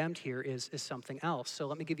being condemned here is something else. So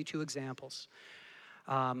let me give you 2 examples.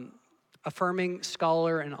 Affirming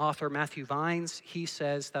scholar and author Matthew Vines, he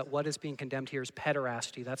says that what is being condemned here is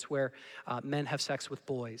pederasty. That's where men have sex with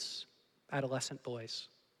boys, adolescent boys.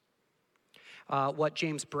 What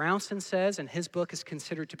James Brownson says, and his book is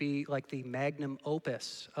considered to be like the magnum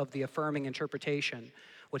opus of the affirming interpretation.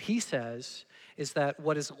 What he says is that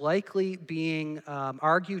what is likely being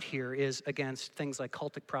argued here is against things like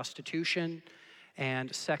cultic prostitution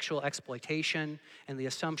and sexual exploitation, and the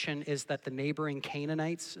assumption is that the neighboring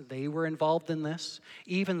Canaanites, they were involved in this,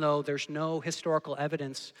 even though there's no historical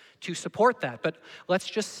evidence to support that. But let's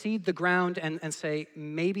just seed the ground and say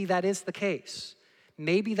maybe that is the case.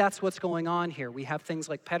 Maybe that's what's going on here. We have things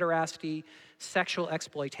like pederasty, sexual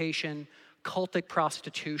exploitation, cultic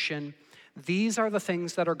prostitution. These are the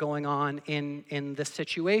things that are going on in this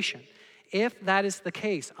situation. If that is the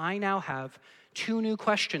case, I now have 2 new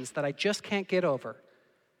questions that I just can't get over,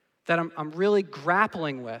 that I'm really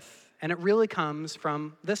grappling with, and it really comes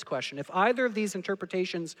from this question. If either of these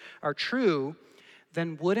interpretations are true,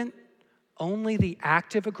 then wouldn't only the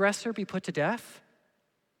active aggressor be put to death?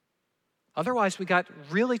 Otherwise, we got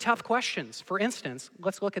really tough questions. For instance,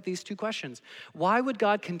 let's look at these 2 questions. Why would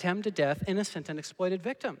God condemn to death innocent and exploited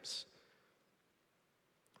victims?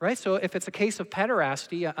 Right? So if it's a case of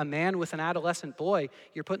pederasty, a man with an adolescent boy,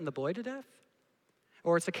 you're putting the boy to death?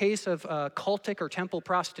 Or it's a case of cultic or temple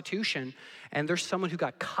prostitution, and there's someone who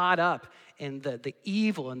got caught up in the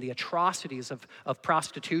evil and the atrocities of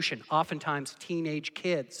prostitution, oftentimes teenage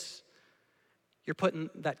kids. You're putting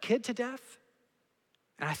that kid to death?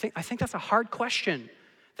 And I think that's a hard question,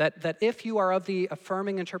 that if you are of the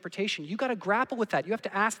affirming interpretation, you got to grapple with that. You have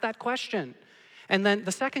to ask that question. And then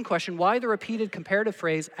the second question, why the repeated comparative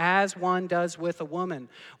phrase, as one does with a woman?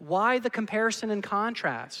 Why the comparison and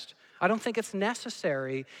contrast? I don't think it's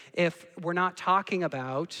necessary if we're not talking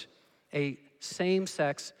about a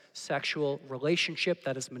same-sex sexual relationship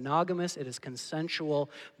that is monogamous, it is consensual.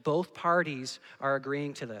 Both parties are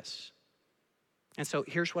agreeing to this. And so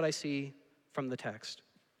here's what I see from the text.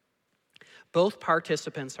 Both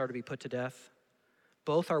participants are to be put to death.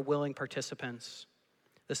 Both are willing participants.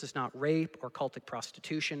 This is not rape or cultic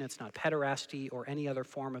prostitution. It's not pederasty or any other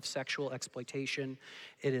form of sexual exploitation.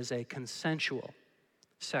 It is a consensual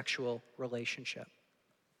sexual relationship.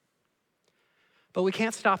 But we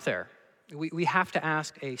can't stop there. We have to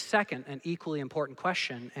ask a second and equally important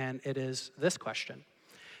question, and it is this question.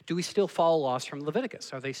 Do we still follow laws from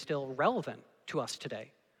Leviticus? Are they still relevant to us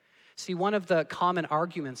today? See, one of the common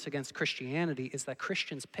arguments against Christianity is that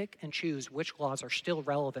Christians pick and choose which laws are still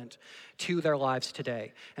relevant to their lives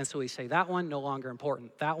today. And so we say, that one, no longer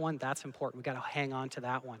important. That one, that's important. We got to hang on to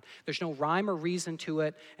that one. There's no rhyme or reason to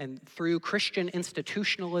it. And through Christian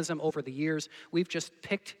institutionalism over the years, we've just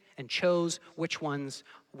picked and chose which ones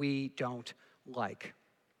we don't like.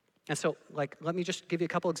 And so, let me just give you a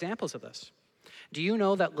couple examples of this. Do you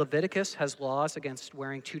know that Leviticus has laws against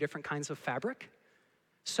wearing 2 different kinds of fabric?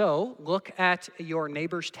 So look at your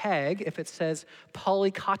neighbor's tag. If it says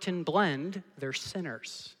polycotton blend, they're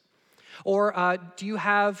sinners. Or do you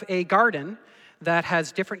have a garden that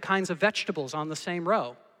has different kinds of vegetables on the same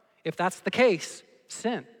row? If that's the case,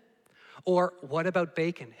 sin. Or what about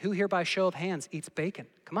bacon? Who here by show of hands eats bacon?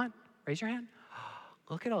 Come on, raise your hand.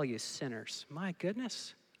 Look at all you sinners. My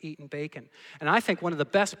goodness, eating bacon. And I think one of the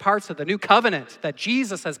best parts of the new covenant that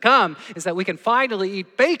Jesus has come is that we can finally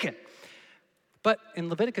eat bacon. But in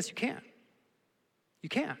Leviticus, you can't. You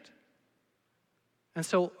can't. And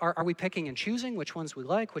so are we picking and choosing which ones we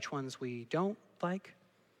like, which ones we don't like?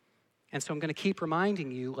 And so I'm going to keep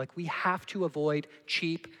reminding you, like, we have to avoid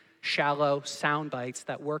cheap, shallow sound bites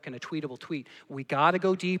that work in a tweetable tweet. We got to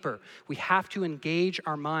go deeper. We have to engage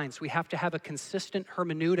our minds. We have to have a consistent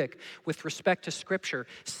hermeneutic with respect to Scripture,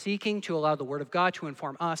 seeking to allow the Word of God to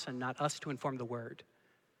inform us and not us to inform the Word.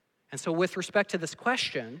 And so with respect to this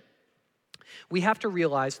question, we have to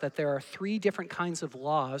realize that there are three different kinds of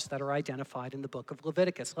laws that are identified in the book of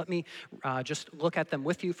Leviticus. Let me just look at them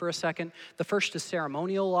with you for a second. The first is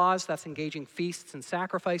ceremonial laws. That's engaging feasts and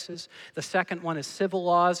sacrifices. The second one is civil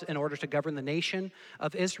laws in order to govern the nation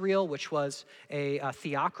of Israel, which was a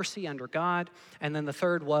theocracy under God. And then the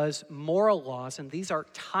third was moral laws, and these are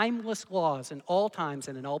timeless laws in all times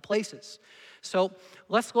and in all places. So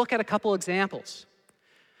let's look at a couple examples.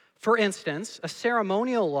 For instance, a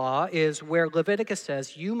ceremonial law is where Leviticus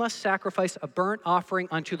says, you must sacrifice a burnt offering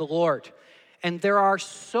unto the Lord. And there are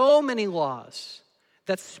so many laws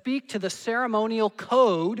that speak to the ceremonial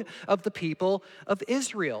code of the people of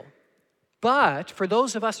Israel. But for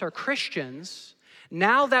those of us who are Christians,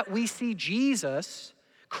 now that we see Jesus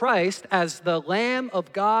Christ as the Lamb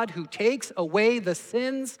of God who takes away the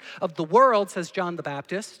sins of the world, says John the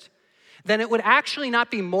Baptist, then it would actually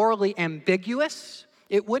not be morally ambiguous.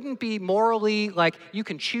 It wouldn't be morally like you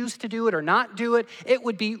can choose to do it or not do it. It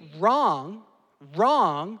would be wrong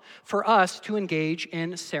for us to engage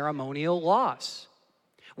in ceremonial laws.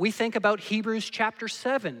 We think about Hebrews chapter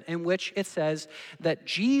 7, in which it says that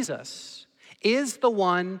Jesus is the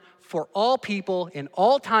one for all people in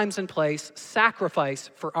all times and place, sacrifice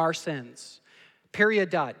for our sins. Period.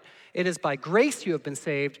 Dot. It is by grace you have been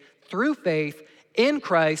saved through faith in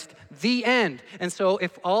Christ, the end. And so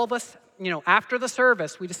if all of us, after the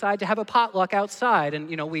service, we decide to have a potluck outside, and,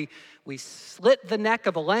 we slit the neck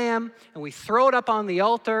of a lamb, and we throw it up on the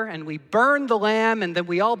altar, and we burn the lamb, and then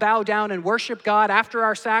we all bow down and worship God after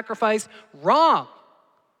our sacrifice. Wrong.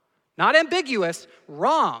 Not ambiguous,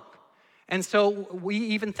 wrong. And so we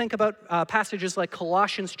even think about passages like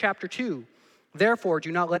Colossians chapter 2. Therefore,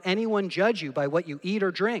 do not let anyone judge you by what you eat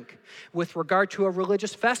or drink with regard to a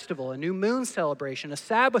religious festival, a new moon celebration, a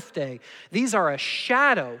Sabbath day. These are a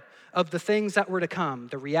shadow of the things that were to come.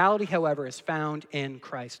 The reality, however, is found in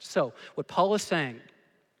Christ. So what Paul is saying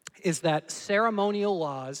is that ceremonial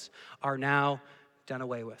laws are now done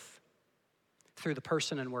away with through the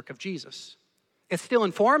person and work of Jesus. It still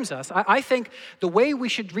informs us. I think the way we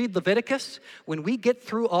should read Leviticus, when we get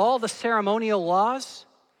through all the ceremonial laws,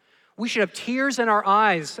 we should have tears in our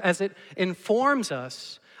eyes as it informs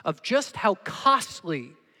us of just how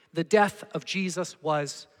costly the death of Jesus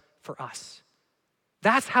was for us.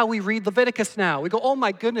 That's how we read Leviticus now. We go, oh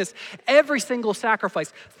my goodness, every single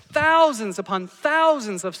sacrifice, thousands upon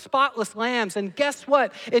thousands of spotless lambs. And guess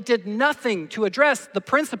what? It did nothing to address the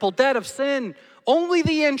principal debt of sin, only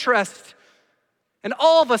the interest. And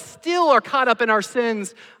all of us still are caught up in our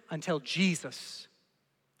sins until Jesus.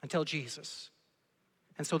 And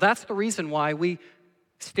so that's the reason why we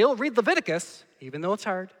still read Leviticus, even though it's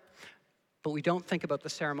hard, but we don't think about the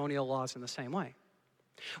ceremonial laws in the same way.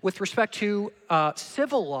 With respect to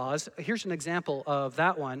civil laws, here's an example of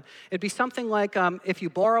that one. It'd be something like if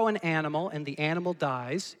you borrow an animal and the animal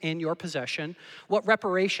dies in your possession, what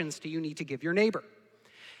reparations do you need to give your neighbor?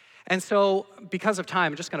 And so because of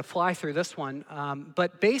time, I'm just going to fly through this one.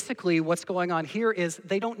 But basically what's going on here is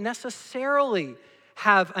they don't necessarily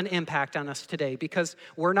have an impact on us today because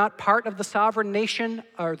we're not part of the sovereign nation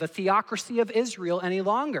or the theocracy of Israel any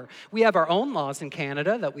longer. We have our own laws in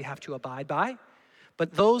Canada that we have to abide by.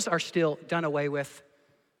 But those are still done away with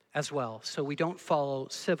as well. So we don't follow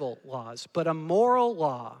civil laws. But a moral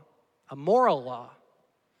law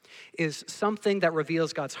is something that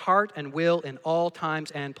reveals God's heart and will in all times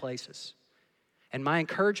and places. And my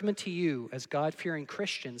encouragement to you as God-fearing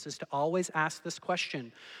Christians is to always ask this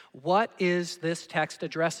question: what is this text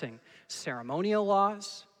addressing? Ceremonial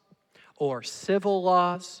laws or civil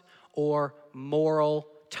laws or moral,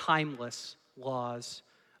 timeless laws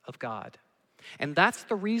of God? And that's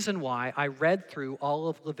the reason why I read through all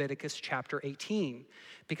of Leviticus chapter 18.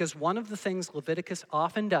 Because one of the things Leviticus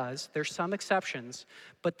often does, there's some exceptions,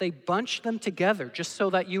 but they bunch them together just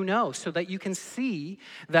so that you know, so that you can see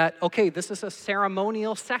that, okay, this is a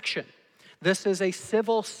ceremonial section. This is a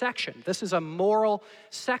civil section. This is a moral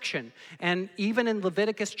section. And even in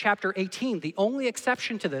Leviticus chapter 18, the only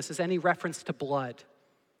exception to this is any reference to blood.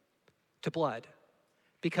 To blood.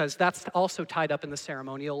 Because that's also tied up in the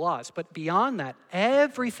ceremonial laws. But beyond that,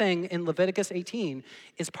 everything in Leviticus 18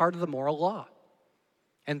 is part of the moral law.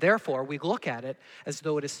 And therefore, we look at it as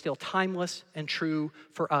though it is still timeless and true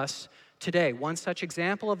for us today. One such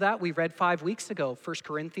example of that we read 5 weeks ago, 1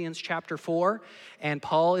 Corinthians chapter 4, and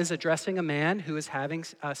Paul is addressing a man who is having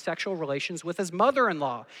sexual relations with his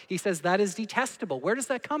mother-in-law. He says that is detestable. Where does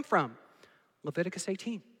that come from? Leviticus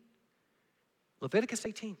 18. Leviticus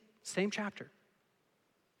 18, same chapter.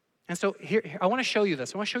 And so here, I want to show you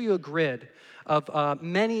this. I want to show you a grid of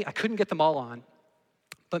many, I couldn't get them all on,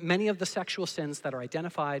 but many of the sexual sins that are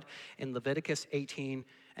identified in Leviticus 18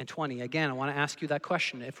 and 20. Again, I want to ask you that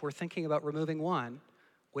question. If we're thinking about removing one,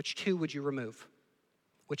 which two would you remove?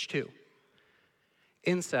 Which two?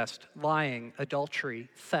 Incest, lying, adultery,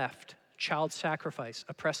 theft, child sacrifice,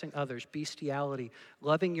 oppressing others, bestiality,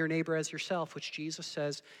 loving your neighbor as yourself, which Jesus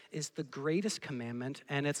says is the greatest commandment,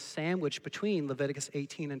 and it's sandwiched between Leviticus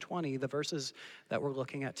 18 and 20, the verses that we're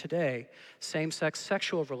looking at today. Same-sex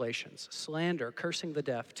sexual relations, slander, cursing the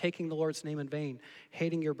deaf, taking the Lord's name in vain,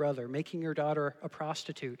 hating your brother, making your daughter a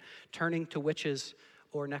prostitute, turning to witches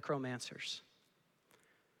or necromancers.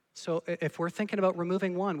 So if we're thinking about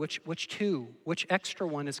removing one, which two, which extra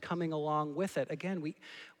one is coming along with it? Again,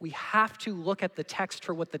 we have to look at the text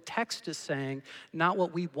for what the text is saying, not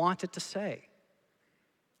what we want it to say,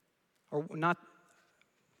 or not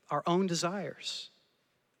our own desires.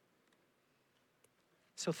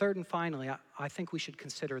 So third and finally, I think we should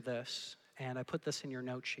consider this, and I put this in your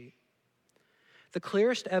note sheet. The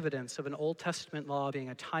clearest evidence of an Old Testament law being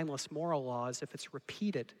a timeless moral law is if it's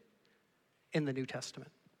repeated in the New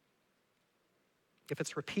Testament. If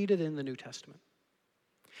it's repeated in the New Testament.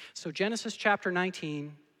 So Genesis chapter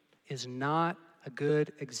 19 is not a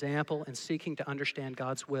good example in seeking to understand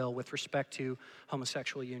God's will with respect to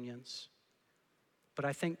homosexual unions. But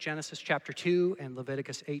I think Genesis chapter 2 and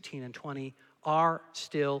Leviticus 18 and 20 are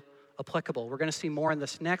still applicable. We're going to see more in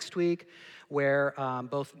this next week where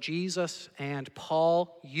both Jesus and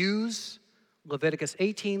Paul use Leviticus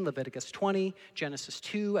 18, Leviticus 20, Genesis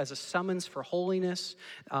 2 as a summons for holiness.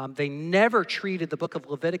 They never treated the book of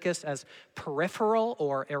Leviticus as peripheral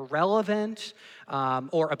or irrelevant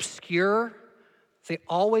or obscure. They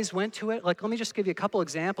always went to it. Let me just give you a couple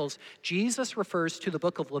examples. Jesus refers to the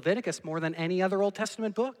book of Leviticus more than any other Old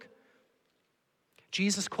Testament book.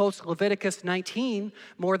 Jesus quotes Leviticus 19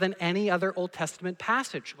 more than any other Old Testament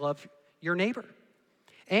passage. Love your neighbor.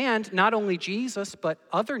 And not only Jesus, but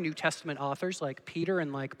other New Testament authors like Peter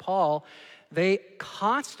and like Paul, they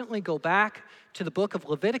constantly go back to the book of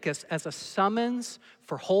Leviticus as a summons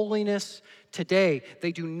for holiness today.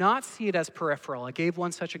 They do not see it as peripheral. I gave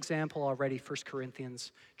one such example already, 1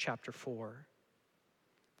 Corinthians chapter 4.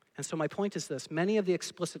 And so my point is this: many of the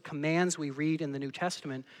explicit commands we read in the New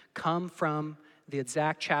Testament come from the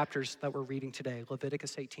exact chapters that we're reading today,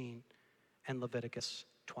 Leviticus 18 and Leviticus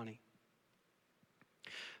 20.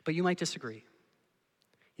 But you might disagree.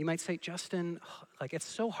 You might say, Justin, it's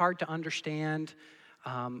so hard to understand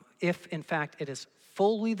if, in fact, it is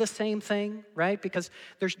fully the same thing, right? Because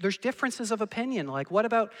there's differences of opinion. Like, what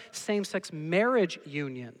about same-sex marriage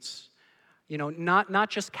unions? Not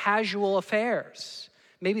just casual affairs.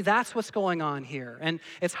 Maybe that's what's going on here. And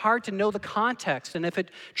it's hard to know the context. And if it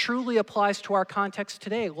truly applies to our context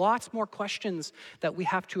today, lots more questions that we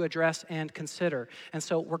have to address and consider. And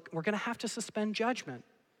so we're going to have to suspend judgment.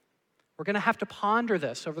 We're going to have to ponder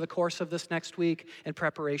this over the course of this next week in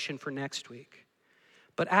preparation for next week.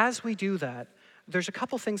 But as we do that, there's a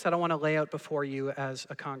couple things that I want to lay out before you as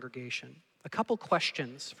a congregation. A couple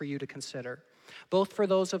questions for you to consider, both for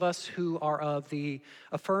those of us who are of the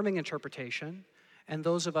affirming interpretation and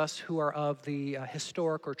those of us who are of the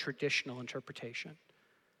historic or traditional interpretation.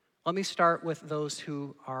 Let me start with those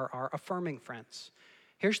who are our affirming friends.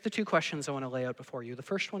 Here's the two questions I want to lay out before you. The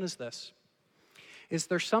first one is this: is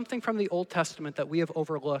there something from the Old Testament that we have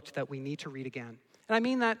overlooked that we need to read again? And I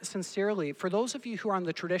mean that sincerely. For those of you who are on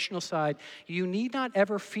the traditional side, you need not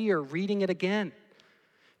ever fear reading it again.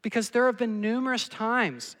 Because there have been numerous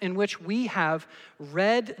times in which we have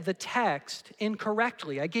read the text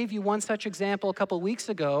incorrectly. I gave you one such example a couple weeks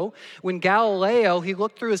ago when Galileo, he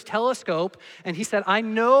looked through his telescope and he said, I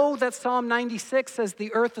know that Psalm 96 says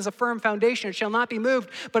the earth is a firm foundation, it shall not be moved,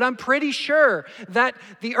 but I'm pretty sure that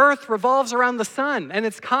the earth revolves around the sun and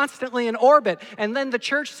it's constantly in orbit. And then the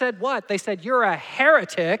church said what? They said, you're a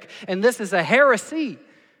heretic and this is a heresy.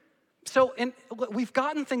 So we've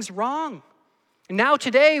gotten things wrong. And now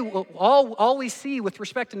today, all we see with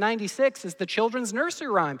respect to 96 is the children's nursery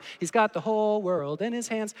rhyme. He's got the whole world in his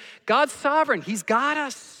hands. God's sovereign. He's got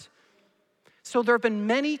us. So there have been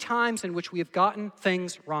many times in which we have gotten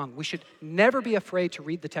things wrong. We should never be afraid to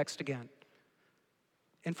read the text again.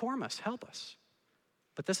 Inform us, help us.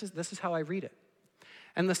 But this is how I read it.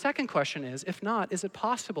 And the second question is, if not, is it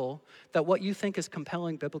possible that what you think is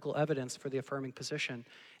compelling biblical evidence for the affirming position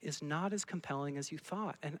is not as compelling as you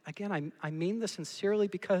thought? And again, I mean this sincerely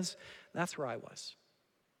because that's where I was.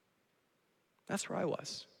 That's where I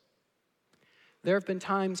was. There have been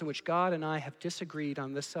times in which God and I have disagreed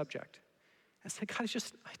on this subject. I said, God,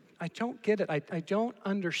 I don't get it. I don't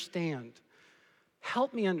understand.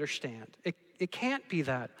 Help me understand. It can't be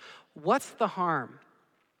that. What's the harm?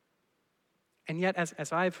 And yet,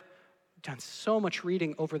 as I've done so much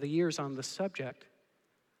reading over the years on this subject,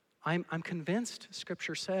 I'm convinced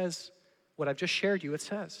Scripture says what I've just shared you, it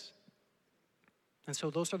says. And so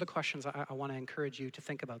those are the questions I want to encourage you to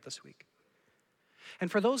think about this week. And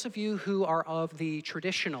for those of you who are of the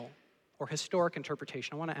traditional or historic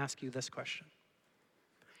interpretation, I want to ask you this question.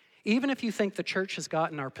 Even if you think the church has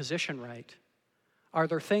gotten our position right, are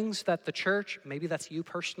there things that the church, maybe that's you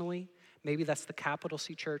personally, maybe that's the capital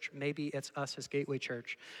C church, maybe it's us as Gateway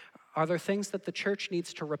Church, are there things that the church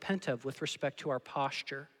needs to repent of with respect to our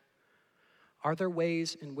posture? Are there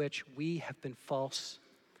ways in which we have been false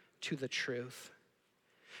to the truth?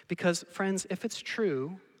 Because, friends, if it's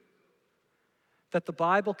true that the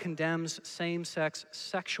Bible condemns same-sex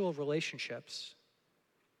sexual relationships,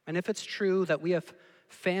 and if it's true that we have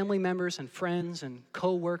family members and friends and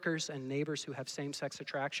co-workers and neighbors who have same-sex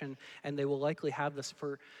attraction, and they will likely have this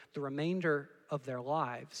for the remainder of their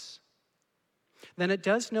lives, then it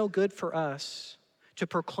does no good for us to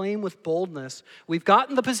proclaim with boldness, we've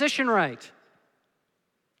gotten the position right,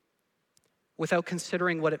 without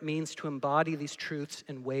considering what it means to embody these truths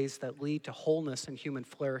in ways that lead to wholeness and human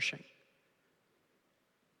flourishing.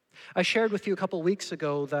 I shared with you a couple weeks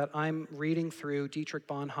ago that I'm reading through Dietrich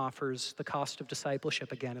Bonhoeffer's The Cost of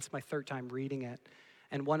Discipleship again. It's my third time reading it.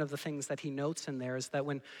 And one of the things that he notes in there is that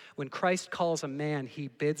when Christ calls a man, he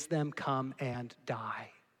bids them come and die.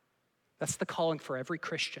 That's the calling for every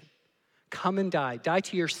Christian. Come and die. Die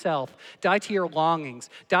to yourself. Die to your longings.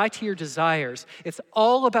 Die to your desires. It's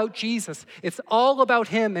all about Jesus. It's all about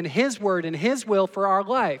him and his word and his will for our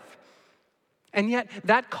life. And yet,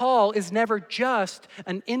 that call is never just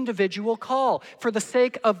an individual call. For the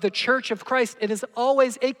sake of the church of Christ, it is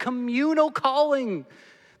always a communal calling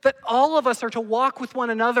that all of us are to walk with one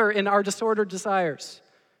another in our disordered desires,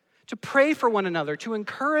 to pray for one another, to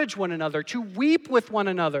encourage one another, to weep with one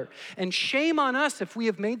another. And shame on us if we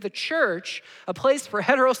have made the church a place for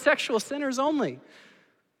heterosexual sinners only,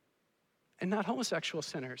 and not homosexual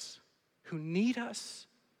sinners who need us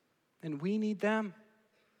and we need them.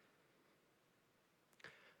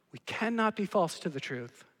 We cannot be false to the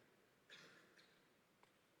truth.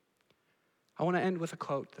 I want to end with a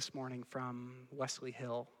quote this morning from Wesley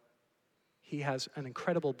Hill. He has an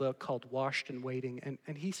incredible book called Washed and Waiting,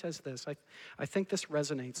 and he says this. I think this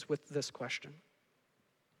resonates with this question.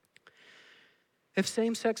 If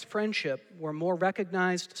same-sex friendship were more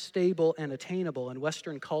recognized, stable, and attainable in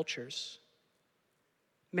Western cultures,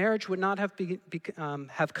 marriage would not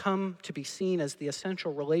have come to be seen as the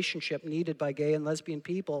essential relationship needed by gay and lesbian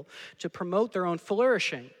people to promote their own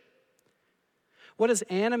flourishing. What has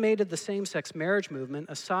animated the same-sex marriage movement,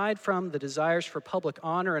 aside from the desires for public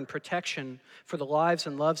honor and protection for the lives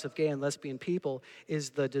and loves of gay and lesbian people,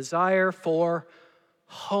 is the desire for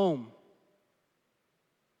home.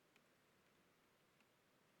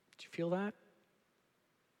 Do you feel that?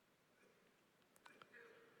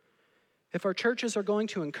 If our churches are going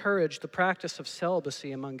to encourage the practice of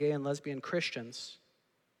celibacy among gay and lesbian Christians,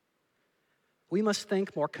 we must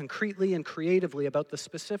think more concretely and creatively about the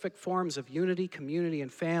specific forms of unity, community, and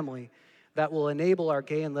family that will enable our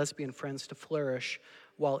gay and lesbian friends to flourish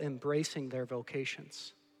while embracing their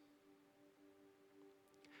vocations.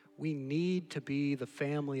 We need to be the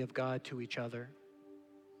family of God to each other.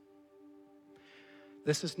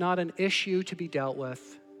 This is not an issue to be dealt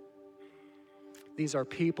with. These are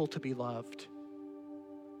people to be loved.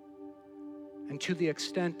 And to the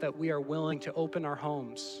extent that we are willing to open our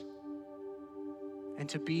homes and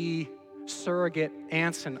to be surrogate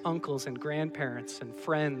aunts and uncles and grandparents and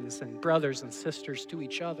friends and brothers and sisters to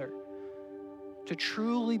each other, to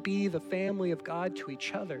truly be the family of God to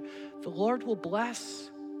each other, the Lord will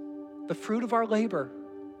bless the fruit of our labor.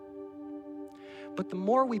 But the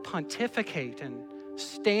more we pontificate and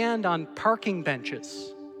stand on parking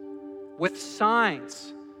benches with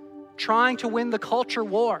signs, trying to win the culture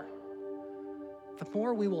war, the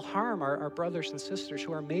more we will harm our brothers and sisters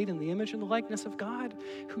who are made in the image and the likeness of God,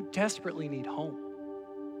 who desperately need home.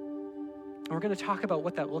 And we're going to talk about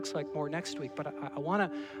what that looks like more next week, but I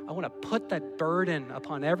want to put that burden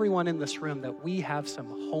upon everyone in this room that we have some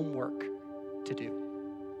homework to do.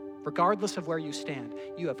 Regardless of where you stand,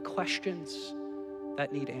 you have questions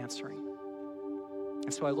that need answering.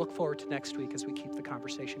 And so I look forward to next week as we keep the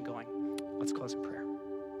conversation going. Let's close in prayer.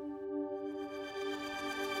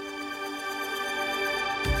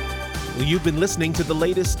 Well, you've been listening to the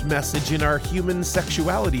latest message in our Human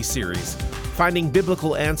Sexuality series, finding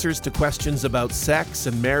biblical answers to questions about sex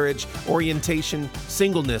and marriage, orientation,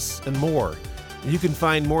 singleness, and more. You can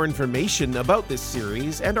find more information about this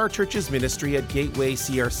series and our church's ministry at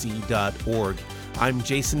gatewaycrc.org. I'm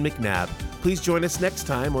Jason McNabb. Please join us next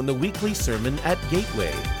time on the weekly sermon at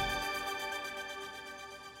Gateway.